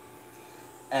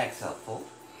 Exhale, fold.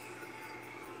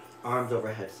 Arms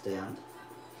overhead, stand.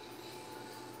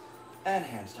 And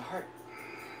hands to heart.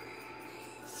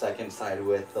 Second side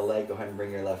with the leg, go ahead and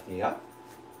bring your left knee up.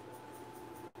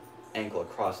 Ankle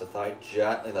across the thigh,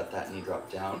 gently let that knee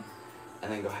drop down.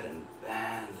 And then go ahead and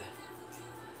bend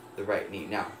the right knee.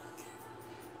 Now,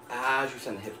 as you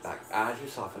send the hips back, as you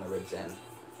soften the ribs in,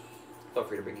 feel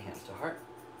free to bring your hands to heart.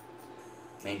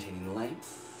 Maintaining the length,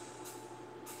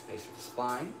 space for the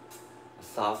spine,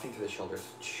 softening through the shoulders.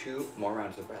 2 more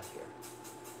rounds of breath here.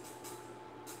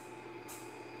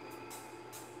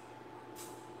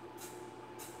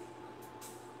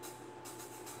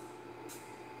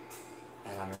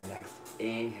 And on your next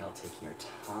inhale, taking your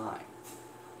time,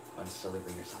 and slowly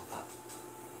bring yourself up.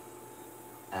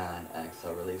 And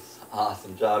exhale, release.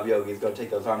 Awesome job, yogis. Go take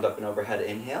those arms up and overhead.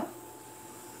 Inhale.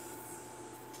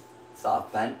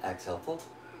 Soft bend. Exhale, fold.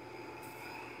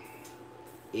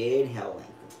 Inhale,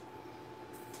 lengthen.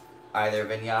 Either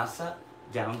vinyasa,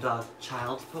 down dog,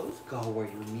 child's pose. Go where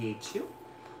you need to.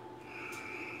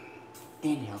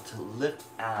 Inhale to lift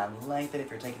and lengthen. If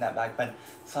you're taking that back bend,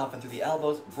 soften through the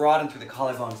elbows, broaden through the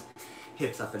collarbones,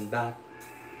 hips up and back.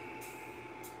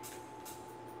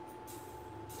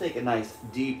 Take a nice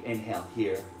deep inhale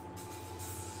here.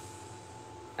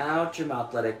 Out your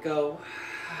mouth, let it go.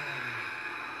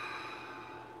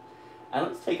 And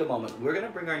let's take a moment. We're gonna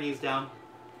bring our knees down.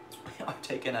 I'm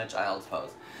taking a child's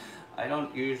pose. I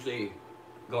don't usually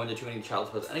go into too many child's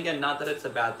poses. And again, not that it's a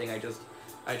bad thing, I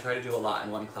try to do a lot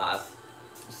in one class.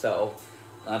 So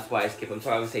that's why I skip them. So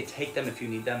I always say take them if you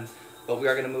need them. But we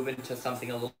are gonna move into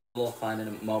something a little fun in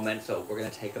a moment. So we're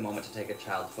gonna take a moment to take a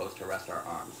child's pose to rest our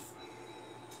arms.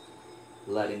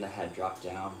 Letting the head drop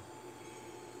down.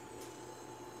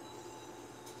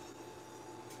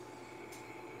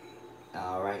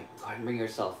 All right, go ahead and bring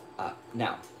yourself up.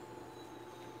 Now,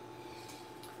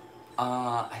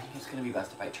 I think it's gonna be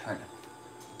best if I turn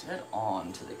dead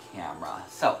on to the camera.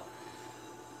 So,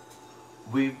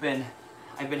 I've been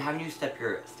having you step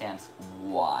your stance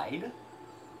wide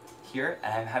here,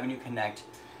 and I'm having you connect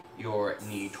your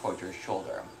knee towards your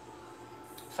shoulder.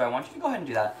 So I want you to go ahead and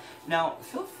do that. Now,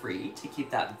 feel free to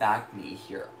keep that back knee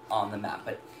here on the mat,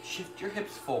 but shift your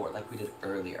hips forward like we did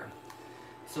earlier.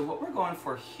 So what we're going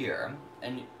for here,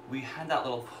 and we had that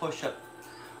little push-up,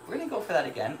 we're gonna go for that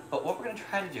again, but what we're gonna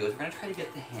try to do is we're gonna try to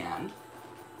get the hand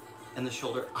and the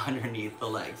shoulder underneath the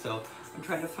leg. So I'm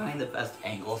trying to find the best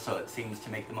angle so it seems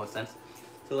to make the most sense.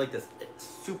 So like this, it's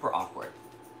super awkward.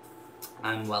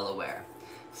 I'm well aware.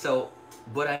 So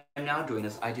what I'm now doing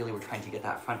is ideally we're trying to get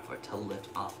that front foot to lift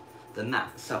off the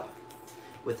mat. So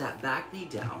with that back knee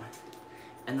down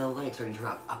and the leg starting to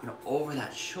drop up and over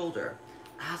that shoulder,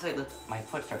 as I lift, my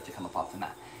foot starts to come up off the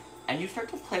mat. And you start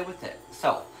to play with it.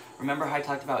 So remember how I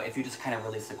talked about if you just kind of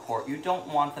release the core, you don't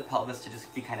want the pelvis to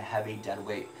just be kind of heavy, dead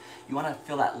weight. You want to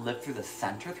feel that lift through the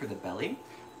center, through the belly.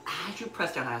 As you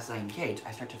press down, as I engage,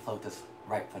 I start to float this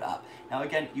right foot up. Now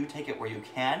again, you take it where you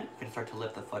can. You can start to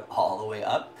lift the foot all the way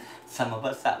up. Some of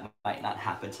us, that might not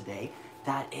happen today.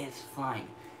 That is fine.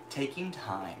 Taking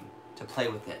time to play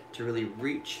with it, to really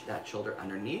reach that shoulder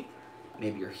underneath.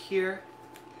 Maybe you're here.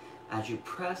 As you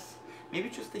press, maybe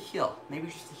just the heel. Maybe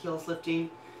just the heel is lifting.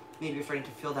 Maybe you're starting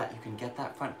to feel that you can get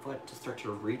that front foot to start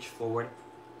to reach forward.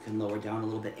 You can lower down a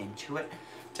little bit into it.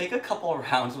 Take a couple of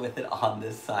rounds with it on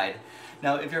this side.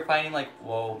 Now, if you're finding like,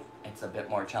 whoa, it's a bit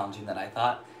more challenging than I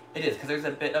thought, it is, because there's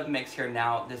a bit of mix here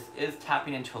now. This is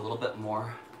tapping into a little bit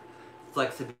more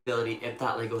flexibility if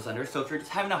that leg goes under. So if you're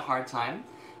just having a hard time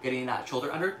getting that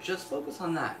shoulder under, just focus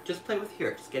on that. Just play with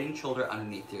here, just getting shoulder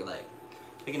underneath your leg.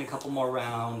 Taking a couple more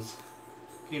rounds.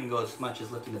 You can even go as much as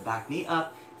lifting the back knee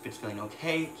up. If it's feeling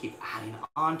okay, keep adding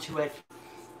on to it.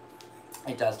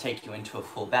 It does take you into a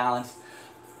full balance.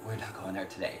 We're not going there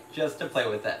today, just to play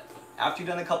with it. After you've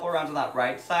done a couple rounds on that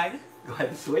right side, go ahead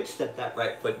and switch, step that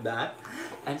right foot back,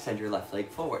 and send your left leg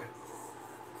forward.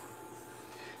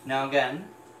 Now again,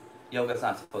 yoga's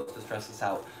not supposed to stress us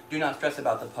out. Do not stress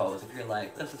about the pose. If you're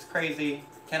like, this is crazy,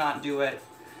 cannot do it,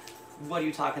 what are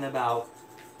you talking about?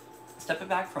 Step it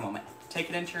back for a moment. Take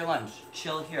it into your lunge.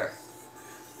 Chill here.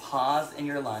 Pause in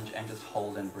your lunge and just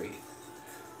hold and breathe.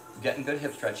 Getting good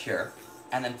hip stretch here,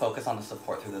 and then focus on the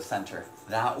support through the center.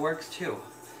 That works too.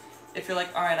 If you're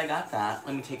like, all right, I got that,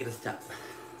 let me take it a step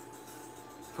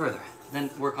further. Then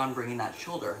work on bringing that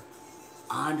shoulder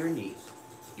underneath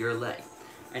your leg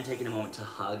and taking a moment to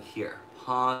hug here.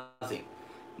 Pausing.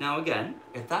 Now again,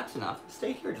 if that's enough,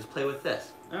 stay here, just play with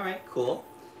this. All right, cool.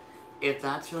 If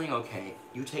that's feeling okay,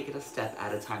 you take it a step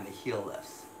at a time, the heel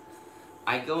lifts.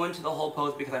 I go into the whole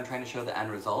pose because I'm trying to show the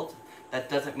end result. That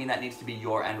doesn't mean that needs to be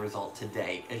your end result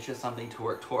today. It's just something to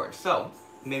work towards. So,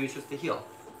 maybe it's just the heel.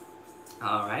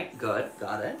 All right, good,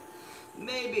 got it.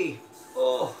 Maybe,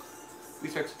 we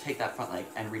start to take that front leg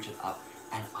and reach it up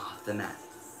and off the mat.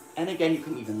 And again, you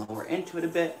can even lower into it a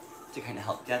bit to kind of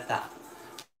help get that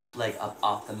leg up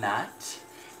off the mat.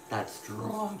 That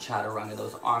strong chaturanga,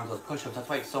 those arms, those push-ups. That's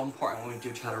why it's so important when we do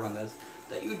chaturangas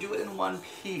that you do it in one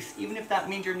piece, even if that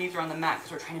means your knees are on the mat,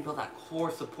 because we're trying to build that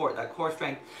core support, that core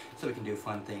strength, so we can do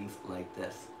fun things like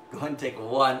this. Go ahead and take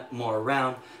one more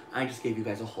round. I just gave you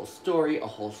guys a whole story, a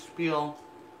whole spiel.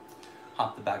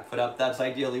 Hop the back foot up. That's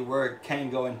ideally where it can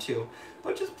go into,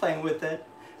 but just playing with it.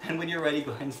 And when you're ready,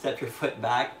 go ahead and step your foot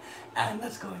back, and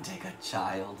let's go and take a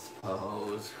child's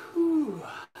pose. Whew.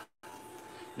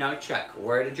 Now check,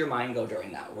 where did your mind go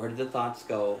during that? Where did the thoughts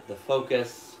go? The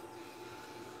focus?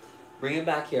 Bring it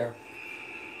back here,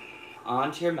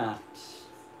 onto your mat,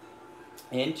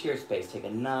 into your space. Take a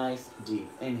nice deep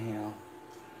inhale.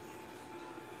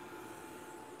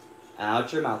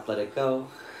 Out your mouth, let it go.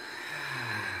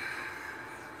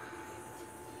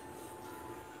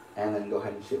 And then go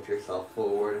ahead and shift yourself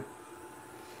forward.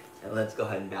 And let's go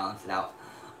ahead and balance it out.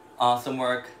 Awesome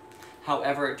work.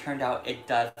 However it turned out, it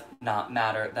does not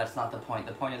matter. That's not the point.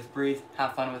 The point is breathe,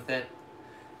 have fun with it.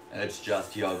 It's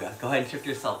just yoga. Go ahead and shift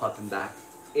yourself up and back.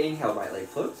 Inhale, right leg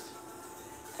floats.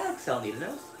 Exhale, knee to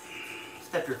nose.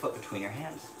 Step your foot between your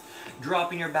hands.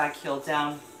 Dropping your back heel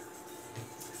down.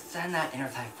 Send that inner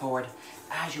thigh forward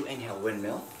as you inhale,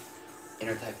 windmill.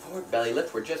 Inner thigh forward, belly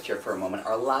lift. We're just here for a moment.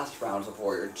 Our last rounds of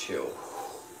Warrior 2.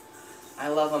 I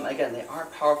love them. Again, they are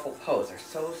powerful pose. They're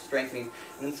so strengthening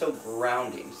and so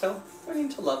grounding. So, learning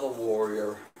to love a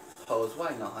warrior pose.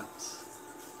 Why not?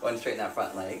 Go ahead and straighten that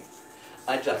front leg.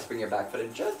 Adjust, bring your back foot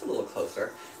in just a little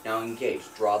closer. Now engage,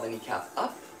 draw the kneecap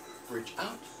up, reach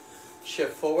out,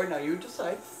 shift forward. Now you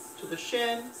decide to the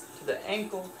shin, to the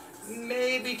ankle,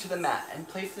 maybe to the mat, and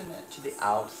placing it to the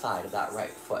outside of that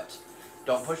right foot.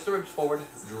 Don't push the ribs forward,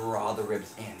 draw the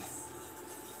ribs in.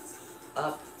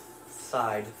 Up,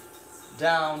 side,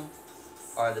 down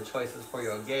are the choices for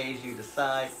you. Engage, you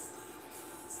decide.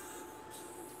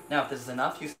 Now if this is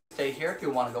enough, you stay here. If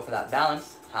you want to go for that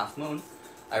balance, half moon,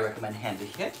 I recommend hand to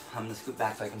hip. I'm going to scoot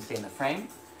back so I can stay in the frame.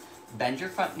 Bend your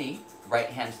front knee. Right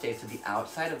hand stays to the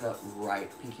outside of the right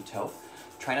pinky toe.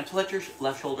 Try not to let your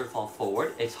left shoulder fall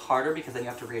forward. It's harder because then you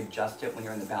have to readjust it when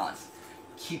you're in the balance.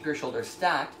 Keep your shoulders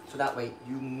stacked so that way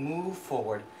you move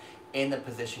forward in the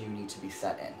position you need to be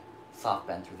set in. Soft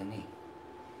bend through the knee.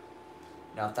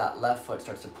 Now if that left foot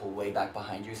starts to pull way back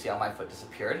behind you, see how my foot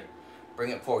disappeared?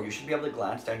 Bring it forward. You should be able to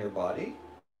glance down your body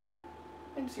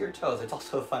and see your toes. It's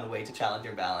also a fun way to challenge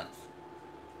your balance.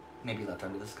 Maybe left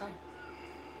arm to the sky.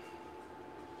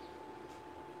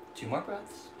 2 more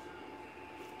breaths.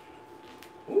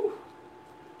 Ooh.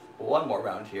 1 more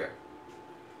round here.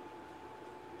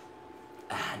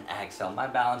 And exhale. My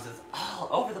balance is all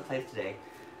over the place today.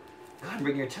 Go ahead and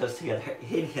bring your toes together.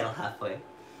 Inhale halfway.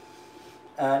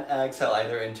 And exhale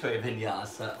either into a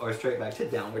vinyasa or straight back to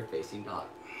downward facing dog.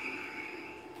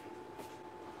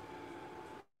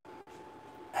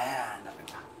 And up and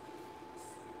down.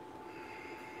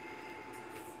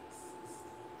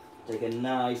 Take a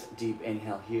nice deep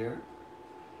inhale here.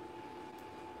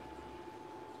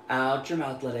 Out your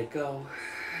mouth, let it go.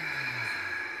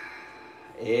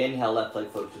 Inhale, left leg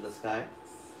floats to the sky.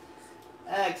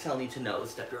 Exhale, knee to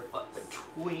nose. Step your foot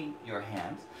between your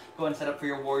hands. Go and set up for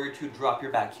your Warrior 2. Drop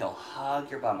your back heel. Hug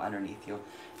your bum underneath you.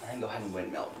 And then go ahead and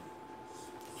windmill.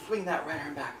 Swing that right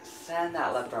arm back. Send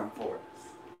that left arm forward.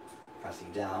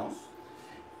 Pressing down.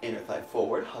 Inner thigh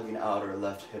forward. Hugging outer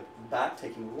left hip back.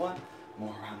 Taking 1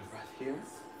 more round of breath here.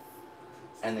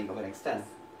 And then go ahead and extend.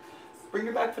 Bring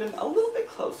your back foot in a little bit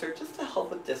closer just to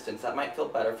help with distance. That might feel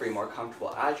better for you, more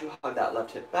comfortable. As you hug that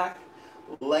left hip back,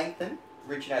 lengthen,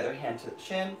 reaching either hand to the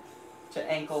chin,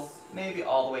 to ankle, maybe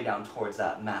all the way down towards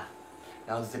that mat.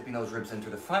 Now zipping those ribs into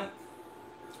the front.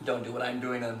 Don't do what I'm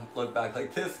doing and look back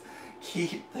like this.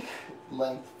 Keep the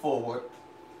length forward.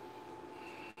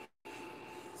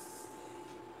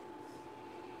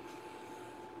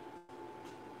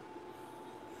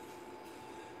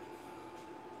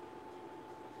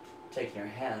 taking your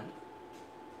hand,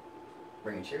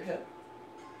 bring it to your hip,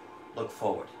 look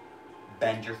forward,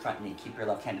 bend your front knee, keep your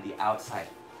left hand to the outside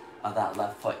of that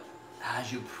left foot.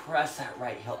 As you press that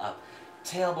right heel up,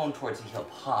 tailbone towards the heel,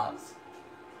 pause.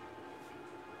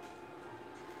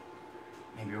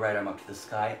 Maybe right arm up to the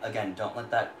sky. Again, don't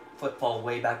let that foot fall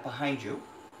way back behind you.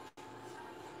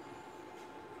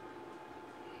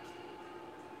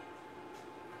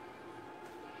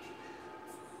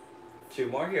 Two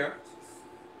more here.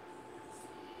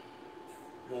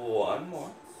 One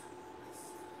more.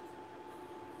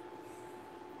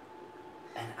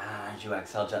 And as you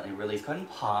exhale, gently release. Go ahead and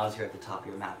pause here at the top of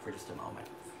your mat for just a moment.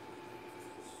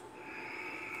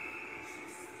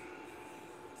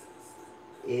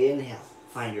 Inhale,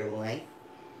 find your length.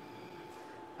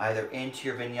 Either into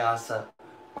your vinyasa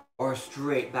or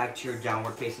straight back to your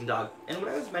downward facing dog. And what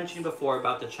I was mentioning before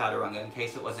about the chaturanga, in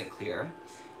case it wasn't clear,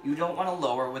 you don't want to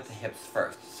lower with the hips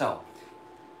first. So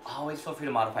always feel free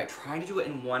to modify. Try to do it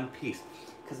in one piece,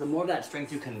 because the more of that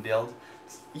strength you can build,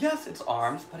 yes, it's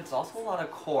arms, but it's also a lot of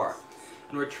core.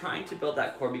 And we're trying to build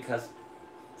that core because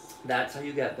that's how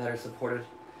you get better supported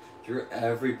through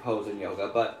every pose in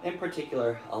yoga, but in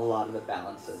particular, a lot of the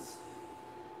balances.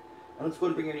 And let's go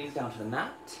and bring your knees down to the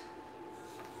mat.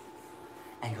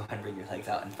 And go ahead and bring your legs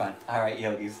out in front. All right,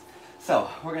 yogis. So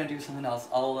we're gonna do something else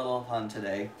a little fun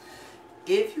today.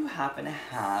 If you happen to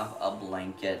have a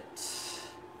blanket,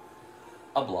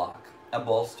 a block, a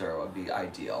bolster would be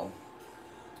ideal,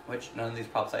 which none of these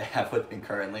props I have with me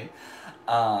currently.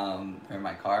 They're in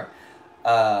my car.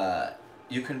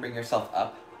 You can bring yourself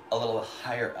up a little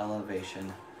higher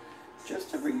elevation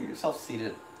just to bring yourself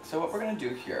seated. So what we're gonna do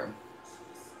here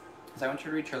is I want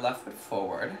you to reach your left foot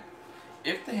forward.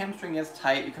 If the hamstring is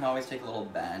tight, you can always take a little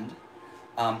bend.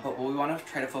 But what we want to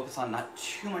try to focus on, not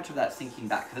too much of that sinking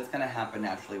back, because it's going to happen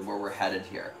naturally where we're headed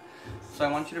here. So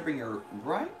I want you to bring your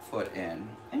right foot in,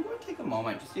 and you want to take a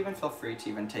moment, just even feel free to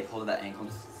even take hold of that ankle,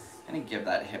 just kind of give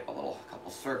that hip a couple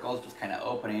circles, just kind of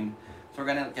opening. So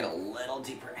we're going to get a little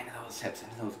deeper into those hips,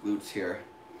 into those glutes here.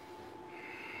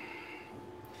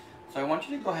 So I want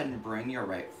you to go ahead and bring your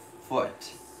right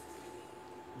foot,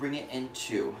 bring it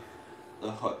into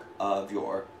the hook of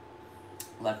your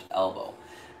left elbow.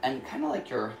 And kind of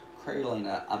like you're cradling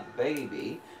a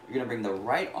baby, you're going to bring the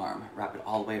right arm, wrap it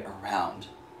all the way around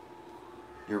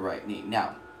your right knee.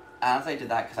 Now, as I did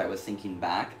that, because I was sinking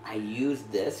back, I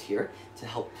used this here to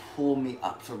help pull me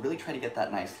up. So really try to get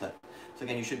that nice lift. So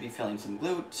again, you should be feeling some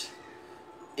glute.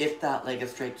 If that leg is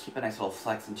straight, keep a nice little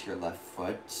flex into your left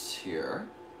foot here.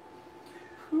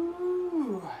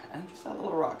 Whew. And just that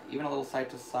little rock, even a little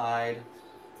side to side.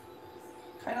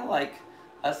 Kind of like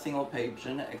a single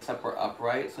pigeon, except we're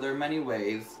upright. So there are many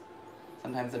ways.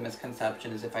 Sometimes the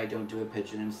misconception is if I don't do a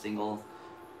pigeon in single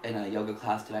in a yoga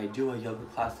class, did I do a yoga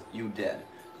class? You did.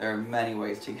 There are many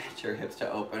ways to get your hips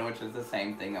to open, which is the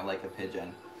same thing of like a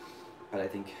pigeon. But I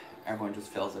think everyone just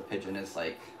feels a pigeon is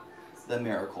like the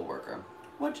miracle worker,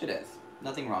 which it is.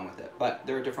 Nothing wrong with it, but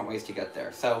there are different ways to get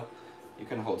there. So you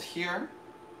can hold here.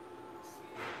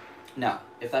 Now,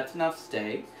 if that's enough,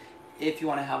 stay. If you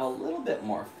want to have a little bit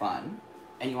more fun,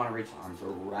 and you want to reach the arms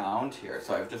around here.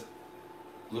 So I've just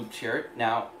looped here.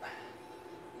 Now,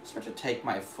 start to take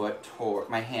my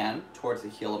hand towards the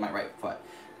heel of my right foot.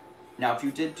 Now, if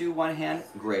you did do one hand,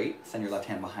 great. Send your left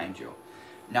hand behind you.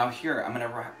 Now here, I'm going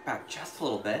to rock back just a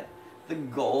little bit. The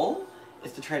goal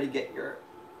is to try to get your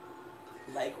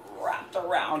leg wrapped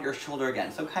around your shoulder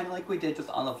again. So kind of like we did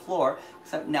just on the floor,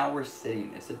 except now we're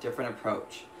sitting. It's a different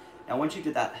approach. Now, once you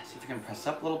did that, see if you can press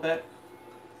up a little bit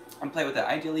and play with it.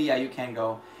 Ideally, yeah, you can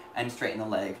go and straighten the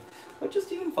leg, but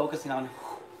just even focusing on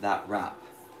that wrap.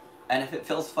 And if it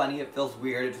feels funny, it feels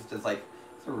weird, it just is like,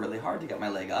 it's really hard to get my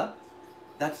leg up,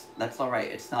 that's all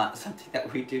right. It's not something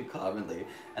that we do commonly,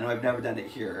 and I've never done it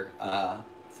here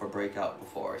for Breakout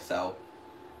before. So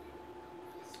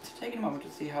just taking a moment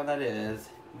to see how that is.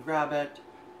 Grab it.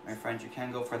 My friends, you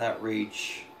can go for that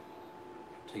reach.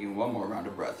 Taking one more round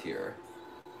of breath here.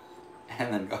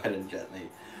 And then go ahead and gently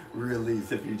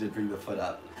release if you did bring the foot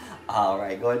up. All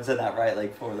right, go ahead and send that right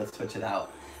leg forward. Let's switch it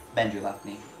out. Bend your left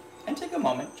knee. And take a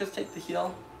moment. Just take the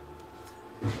heel.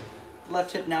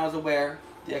 Left hip now is aware of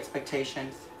the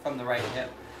expectations from the right hip.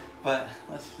 But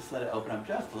let's just let it open up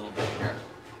just a little bit here.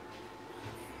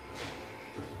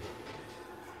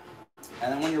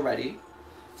 And then when you're ready,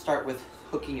 start with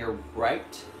hooking your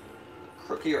right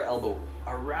crook of your elbow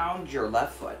around your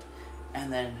left foot.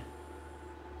 And then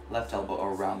left elbow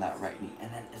around that right knee,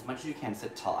 and then as much as you can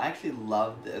sit tall. I actually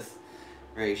love this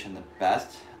variation the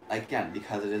best, again,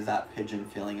 because it is that pigeon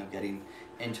feeling of getting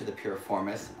into the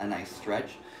piriformis, a nice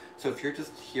stretch. So if you're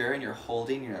just here and you're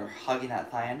holding, you're hugging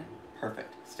that thigh in,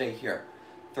 Perfect. Stay here.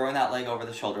 Throwing that leg over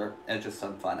the shoulder is just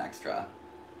some fun extra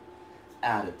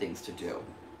added things to do.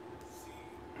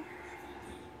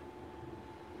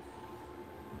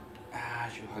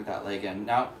 As you hug that leg in.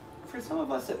 Now, for some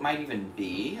of us, it might even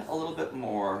be a little bit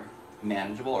more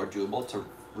manageable or doable to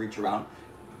reach around.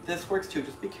 This works too.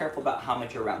 Just be careful about how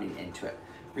much you're rounding into it.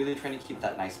 Really trying to keep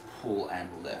that nice pull and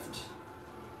lift.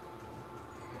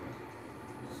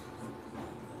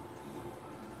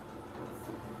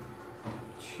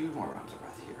 Two more rounds of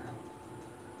breath here.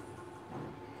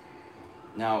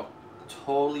 Now,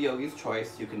 totally yogi's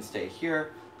choice. You can stay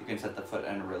here. You can set the foot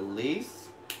and release.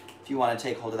 If you want to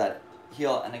take hold of that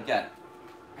heel, and again,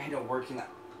 working that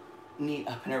knee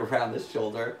up and around the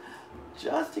shoulder,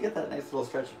 just to get that nice little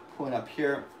stretch point up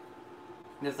here.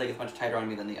 This leg is much tighter on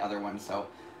me than the other one, so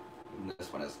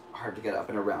this one is hard to get up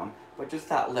and around. But just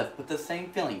that lift, but the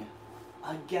same feeling.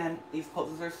 Again, these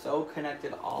poses are so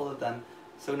connected, all of them.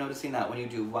 So noticing that when you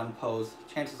do one pose,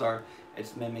 chances are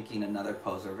it's mimicking another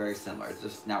pose or very similar. It's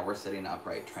just now we're sitting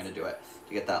upright trying to do it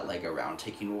to get that leg around.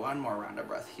 Taking one more round of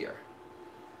breath here.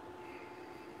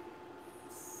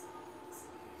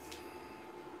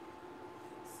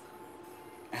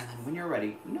 And then when you're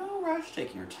ready, no rush,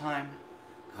 taking your time.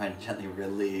 Go ahead and gently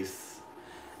release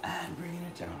and bringing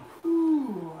it down.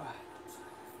 Whew.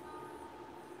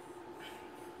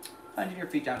 Finding your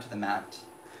feet down to the mat.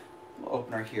 We'll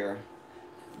opener here.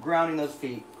 Grounding those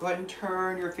feet. Go ahead and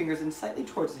turn your fingers in slightly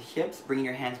towards the hips, bringing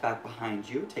your hands back behind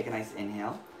you. Take a nice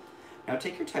inhale. Now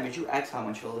take your time as you exhale. I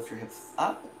want you to lift your hips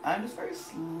up and just very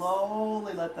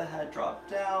slowly let the head drop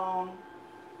down.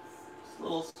 Just a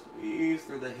little squeeze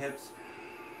through the hips.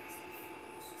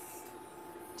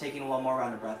 Taking one more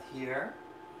round of breath here.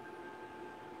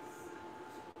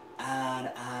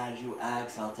 And as you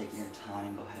exhale, taking your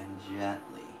time, go ahead and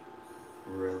gently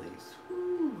release.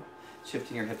 Woo.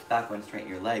 Shifting your hips back and straighten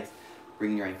your legs.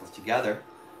 Bringing your ankles together.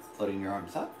 Floating your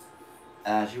arms up.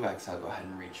 As you exhale, go ahead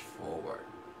and reach forward.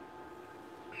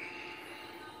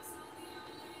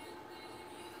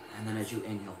 And then as you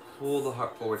inhale, pull the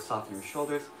heart forward, soften your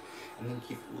shoulders. And then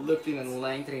keep lifting and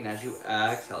lengthening as you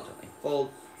exhale, gently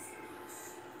fold.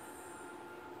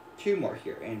 Two more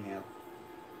here. Inhale.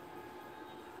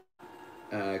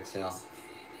 Exhale.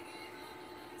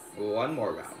 One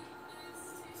more round.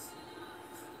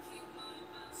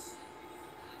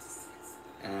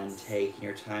 And taking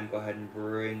your time, go ahead and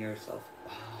bring yourself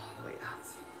all the way up.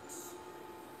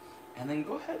 And then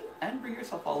go ahead and bring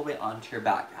yourself all the way onto your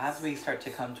back. As we start to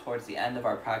come towards the end of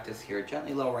our practice here,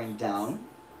 gently lowering down.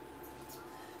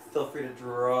 Feel free to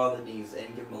draw the knees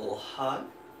in, give them a little hug.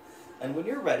 And when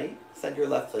you're ready, send your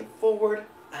left leg forward.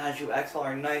 As you exhale,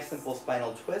 our nice simple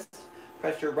spinal twist.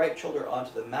 Press your right shoulder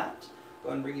onto the mat.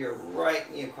 Go and bring your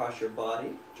right knee across your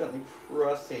body. Gently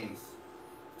pressing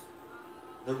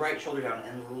the right shoulder down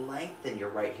and lengthen your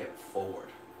right hip forward.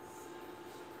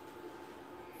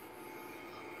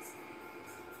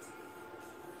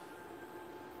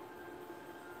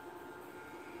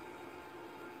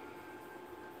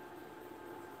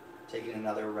 Taking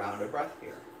another round of breath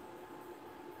here.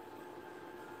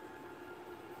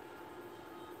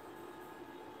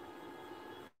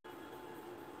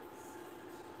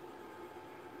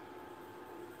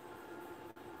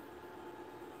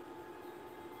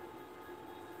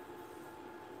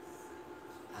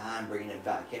 And bringing it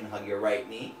back in, hug your right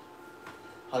knee,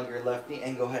 hug your left knee,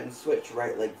 and go ahead and switch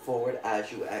right leg forward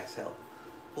as you exhale.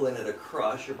 Pulling it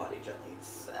across your body gently.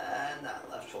 Send that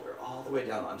left shoulder all the way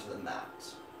down onto the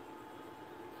mat.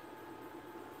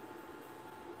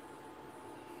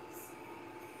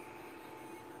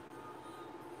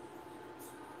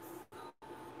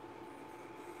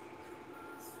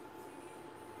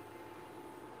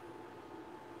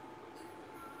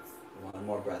 One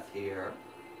more breath here.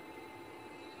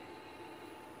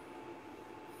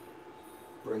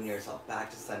 Bring yourself back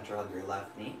to center, hug your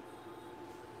left knee,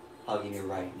 hugging your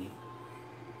right knee.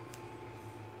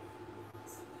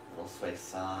 A little sway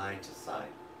side to side.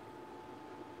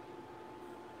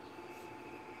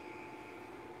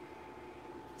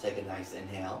 Take a nice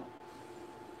inhale.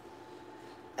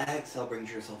 Exhale,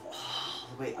 brings yourself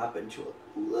all the way up into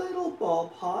a little ball,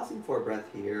 pausing for a breath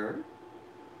here.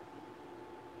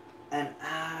 And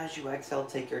as you exhale,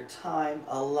 take your time,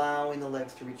 allowing the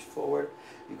legs to reach forward.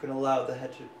 You can allow the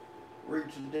head to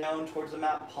reach down towards the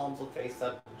mat, palms will face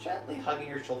up, gently hugging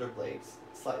your shoulder blades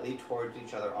slightly towards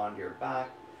each other onto your back.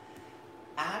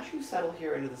 As you settle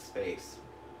here into the space,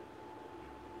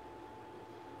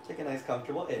 take a nice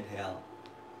comfortable inhale.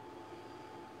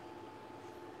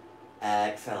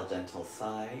 Exhale, gentle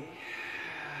sigh.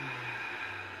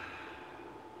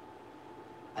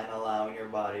 And allowing your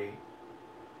body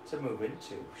to move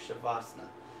into Shavasana.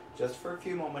 Just for a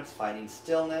few moments, finding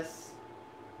stillness.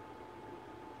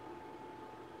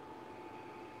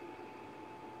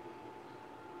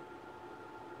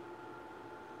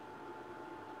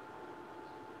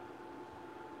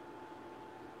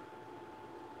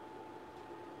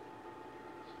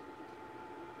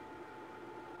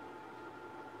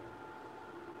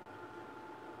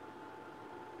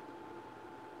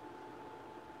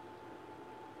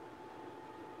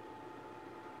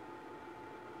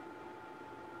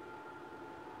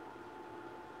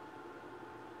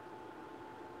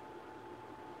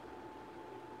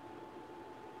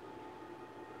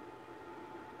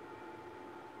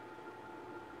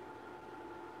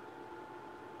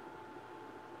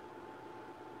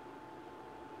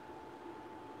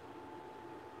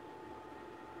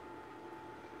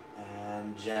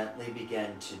 And gently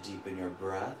begin to deepen your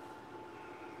breath.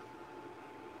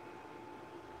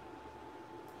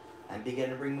 And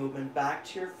begin to bring movement back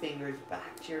to your fingers,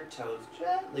 back to your toes,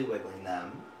 gently wiggling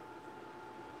them.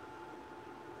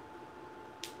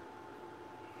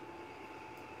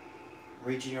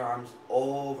 Reaching your arms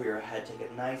over your head, take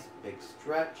a nice big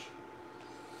stretch.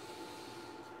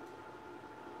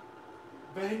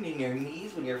 Bending your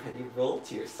knees when you're ready, roll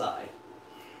to your side.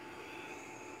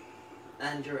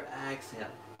 And your exhale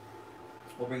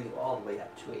will bring you all the way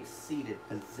up to a seated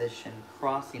position,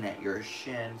 crossing at your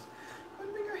shins.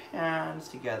 And bring your hands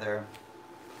together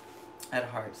at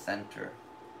heart center.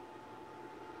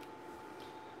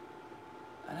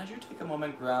 And as you take a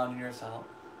moment grounding yourself,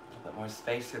 a little bit more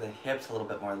space through the hips, a little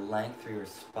bit more length through your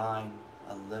spine,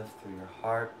 a lift through your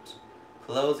heart.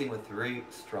 Closing with 3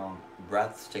 strong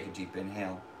breaths. Take a deep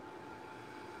inhale.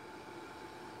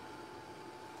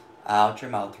 Out your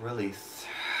mouth, release.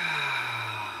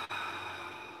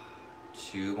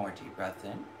 2 more deep breaths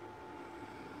in.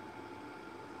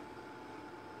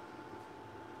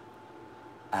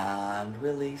 And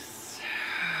release.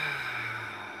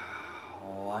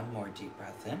 1 more deep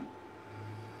breath in.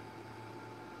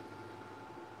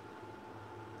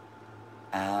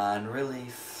 And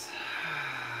release.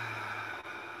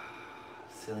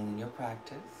 Sealing in your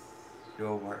practice,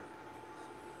 your work,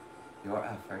 your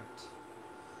effort.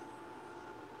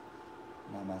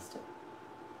 Namaste.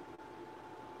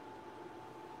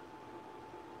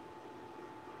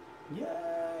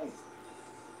 Yay!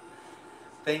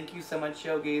 Thank you so much,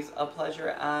 yogis. A pleasure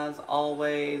as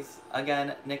always.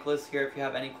 Again, Nicholas here. If you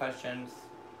have any questions,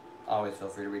 always feel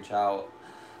free to reach out.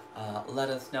 Let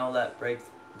us know. Let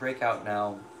Breakout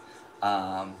know.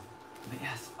 But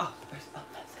yes. Oh, there's a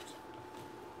message.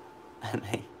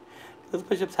 Those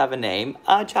push-ups have a name.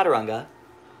 Chaturanga.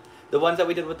 The ones that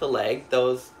we did with the leg,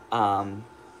 those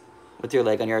with your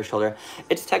leg on your shoulder,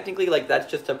 it's technically like that's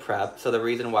just a prep. So the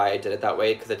reason why I did it that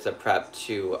way, because it's a prep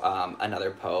to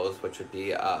another pose, which would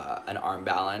be an arm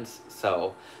balance.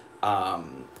 So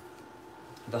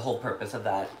the whole purpose of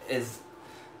that is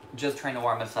just trying to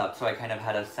warm us up. So I kind of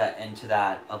had us set into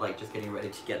that of like just getting ready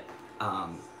to get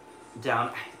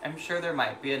down. I'm sure there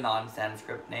might be a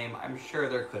non-Sanskrit name. I'm sure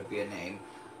there could be a name.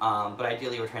 But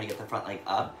ideally we're trying to get the front leg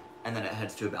up, and then it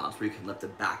heads to a balance where you can lift the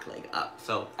back leg up.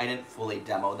 So I didn't fully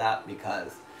demo that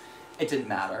because it didn't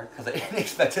matter, because I didn't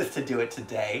expect us to do it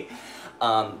today.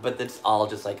 But it's all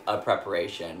just like a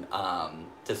preparation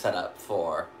to set up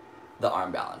for the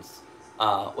arm balance,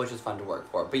 which is fun to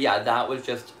work for. But yeah, that was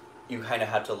just, you kind of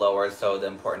had to lower, so the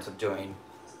importance of doing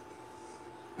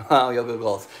yoga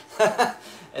goals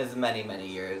is many, many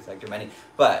years, after many.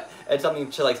 But it's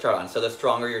something to like start on. So the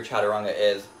stronger your chaturanga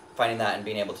is, finding that and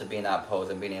being able to be in that pose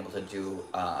and being able to do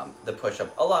the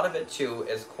push-up. A lot of it too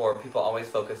is core. People always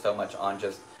focus so much on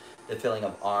just the feeling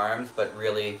of arms, but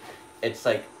really it's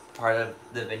like part of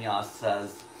the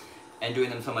vinyasas and doing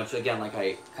them so much, again, like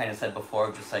I kind of said before,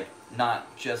 just like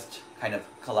not just kind of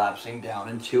collapsing down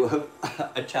into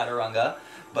a chaturanga,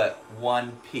 but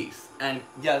one piece. And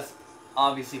yes,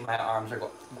 obviously my arms are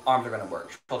going to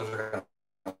work, shoulders are going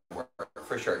to work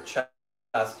for sure,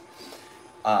 chest,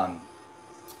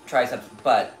 triceps,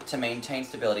 but to maintain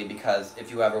stability, because if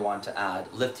you ever want to add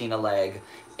lifting a leg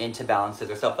into balances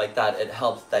or stuff like that, it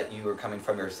helps that you are coming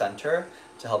from your center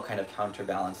to help kind of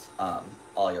counterbalance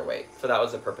all your weight. So that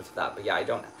was the purpose of that. But yeah,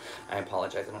 I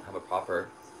apologize, I don't have a proper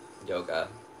yoga.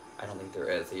 I don't think there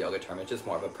is a yoga term. It's just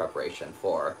more of a preparation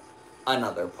for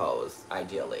another pose,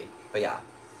 ideally. But yeah,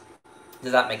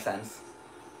 does that make sense?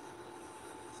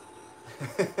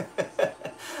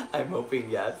 I'm hoping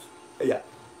yes. Yeah.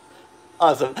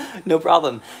 Awesome. No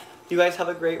problem. You guys have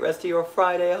a great rest of your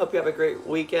Friday. I hope you have a great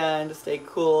weekend. Stay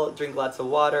cool. Drink lots of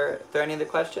water. Are there any other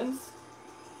questions?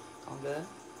 All good?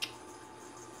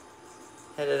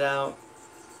 Head it out.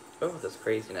 Oh, this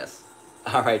craziness.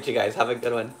 All right, you guys, have a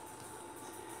good one.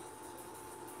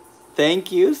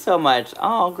 Thank you so much.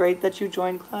 Oh, great that you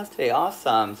joined class today.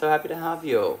 Awesome. So happy to have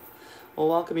you. Well,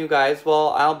 welcome you guys. Well,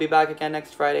 I'll be back again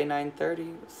next Friday,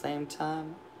 9:30, same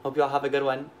time. Hope you all have a good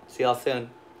one. See y'all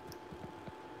soon.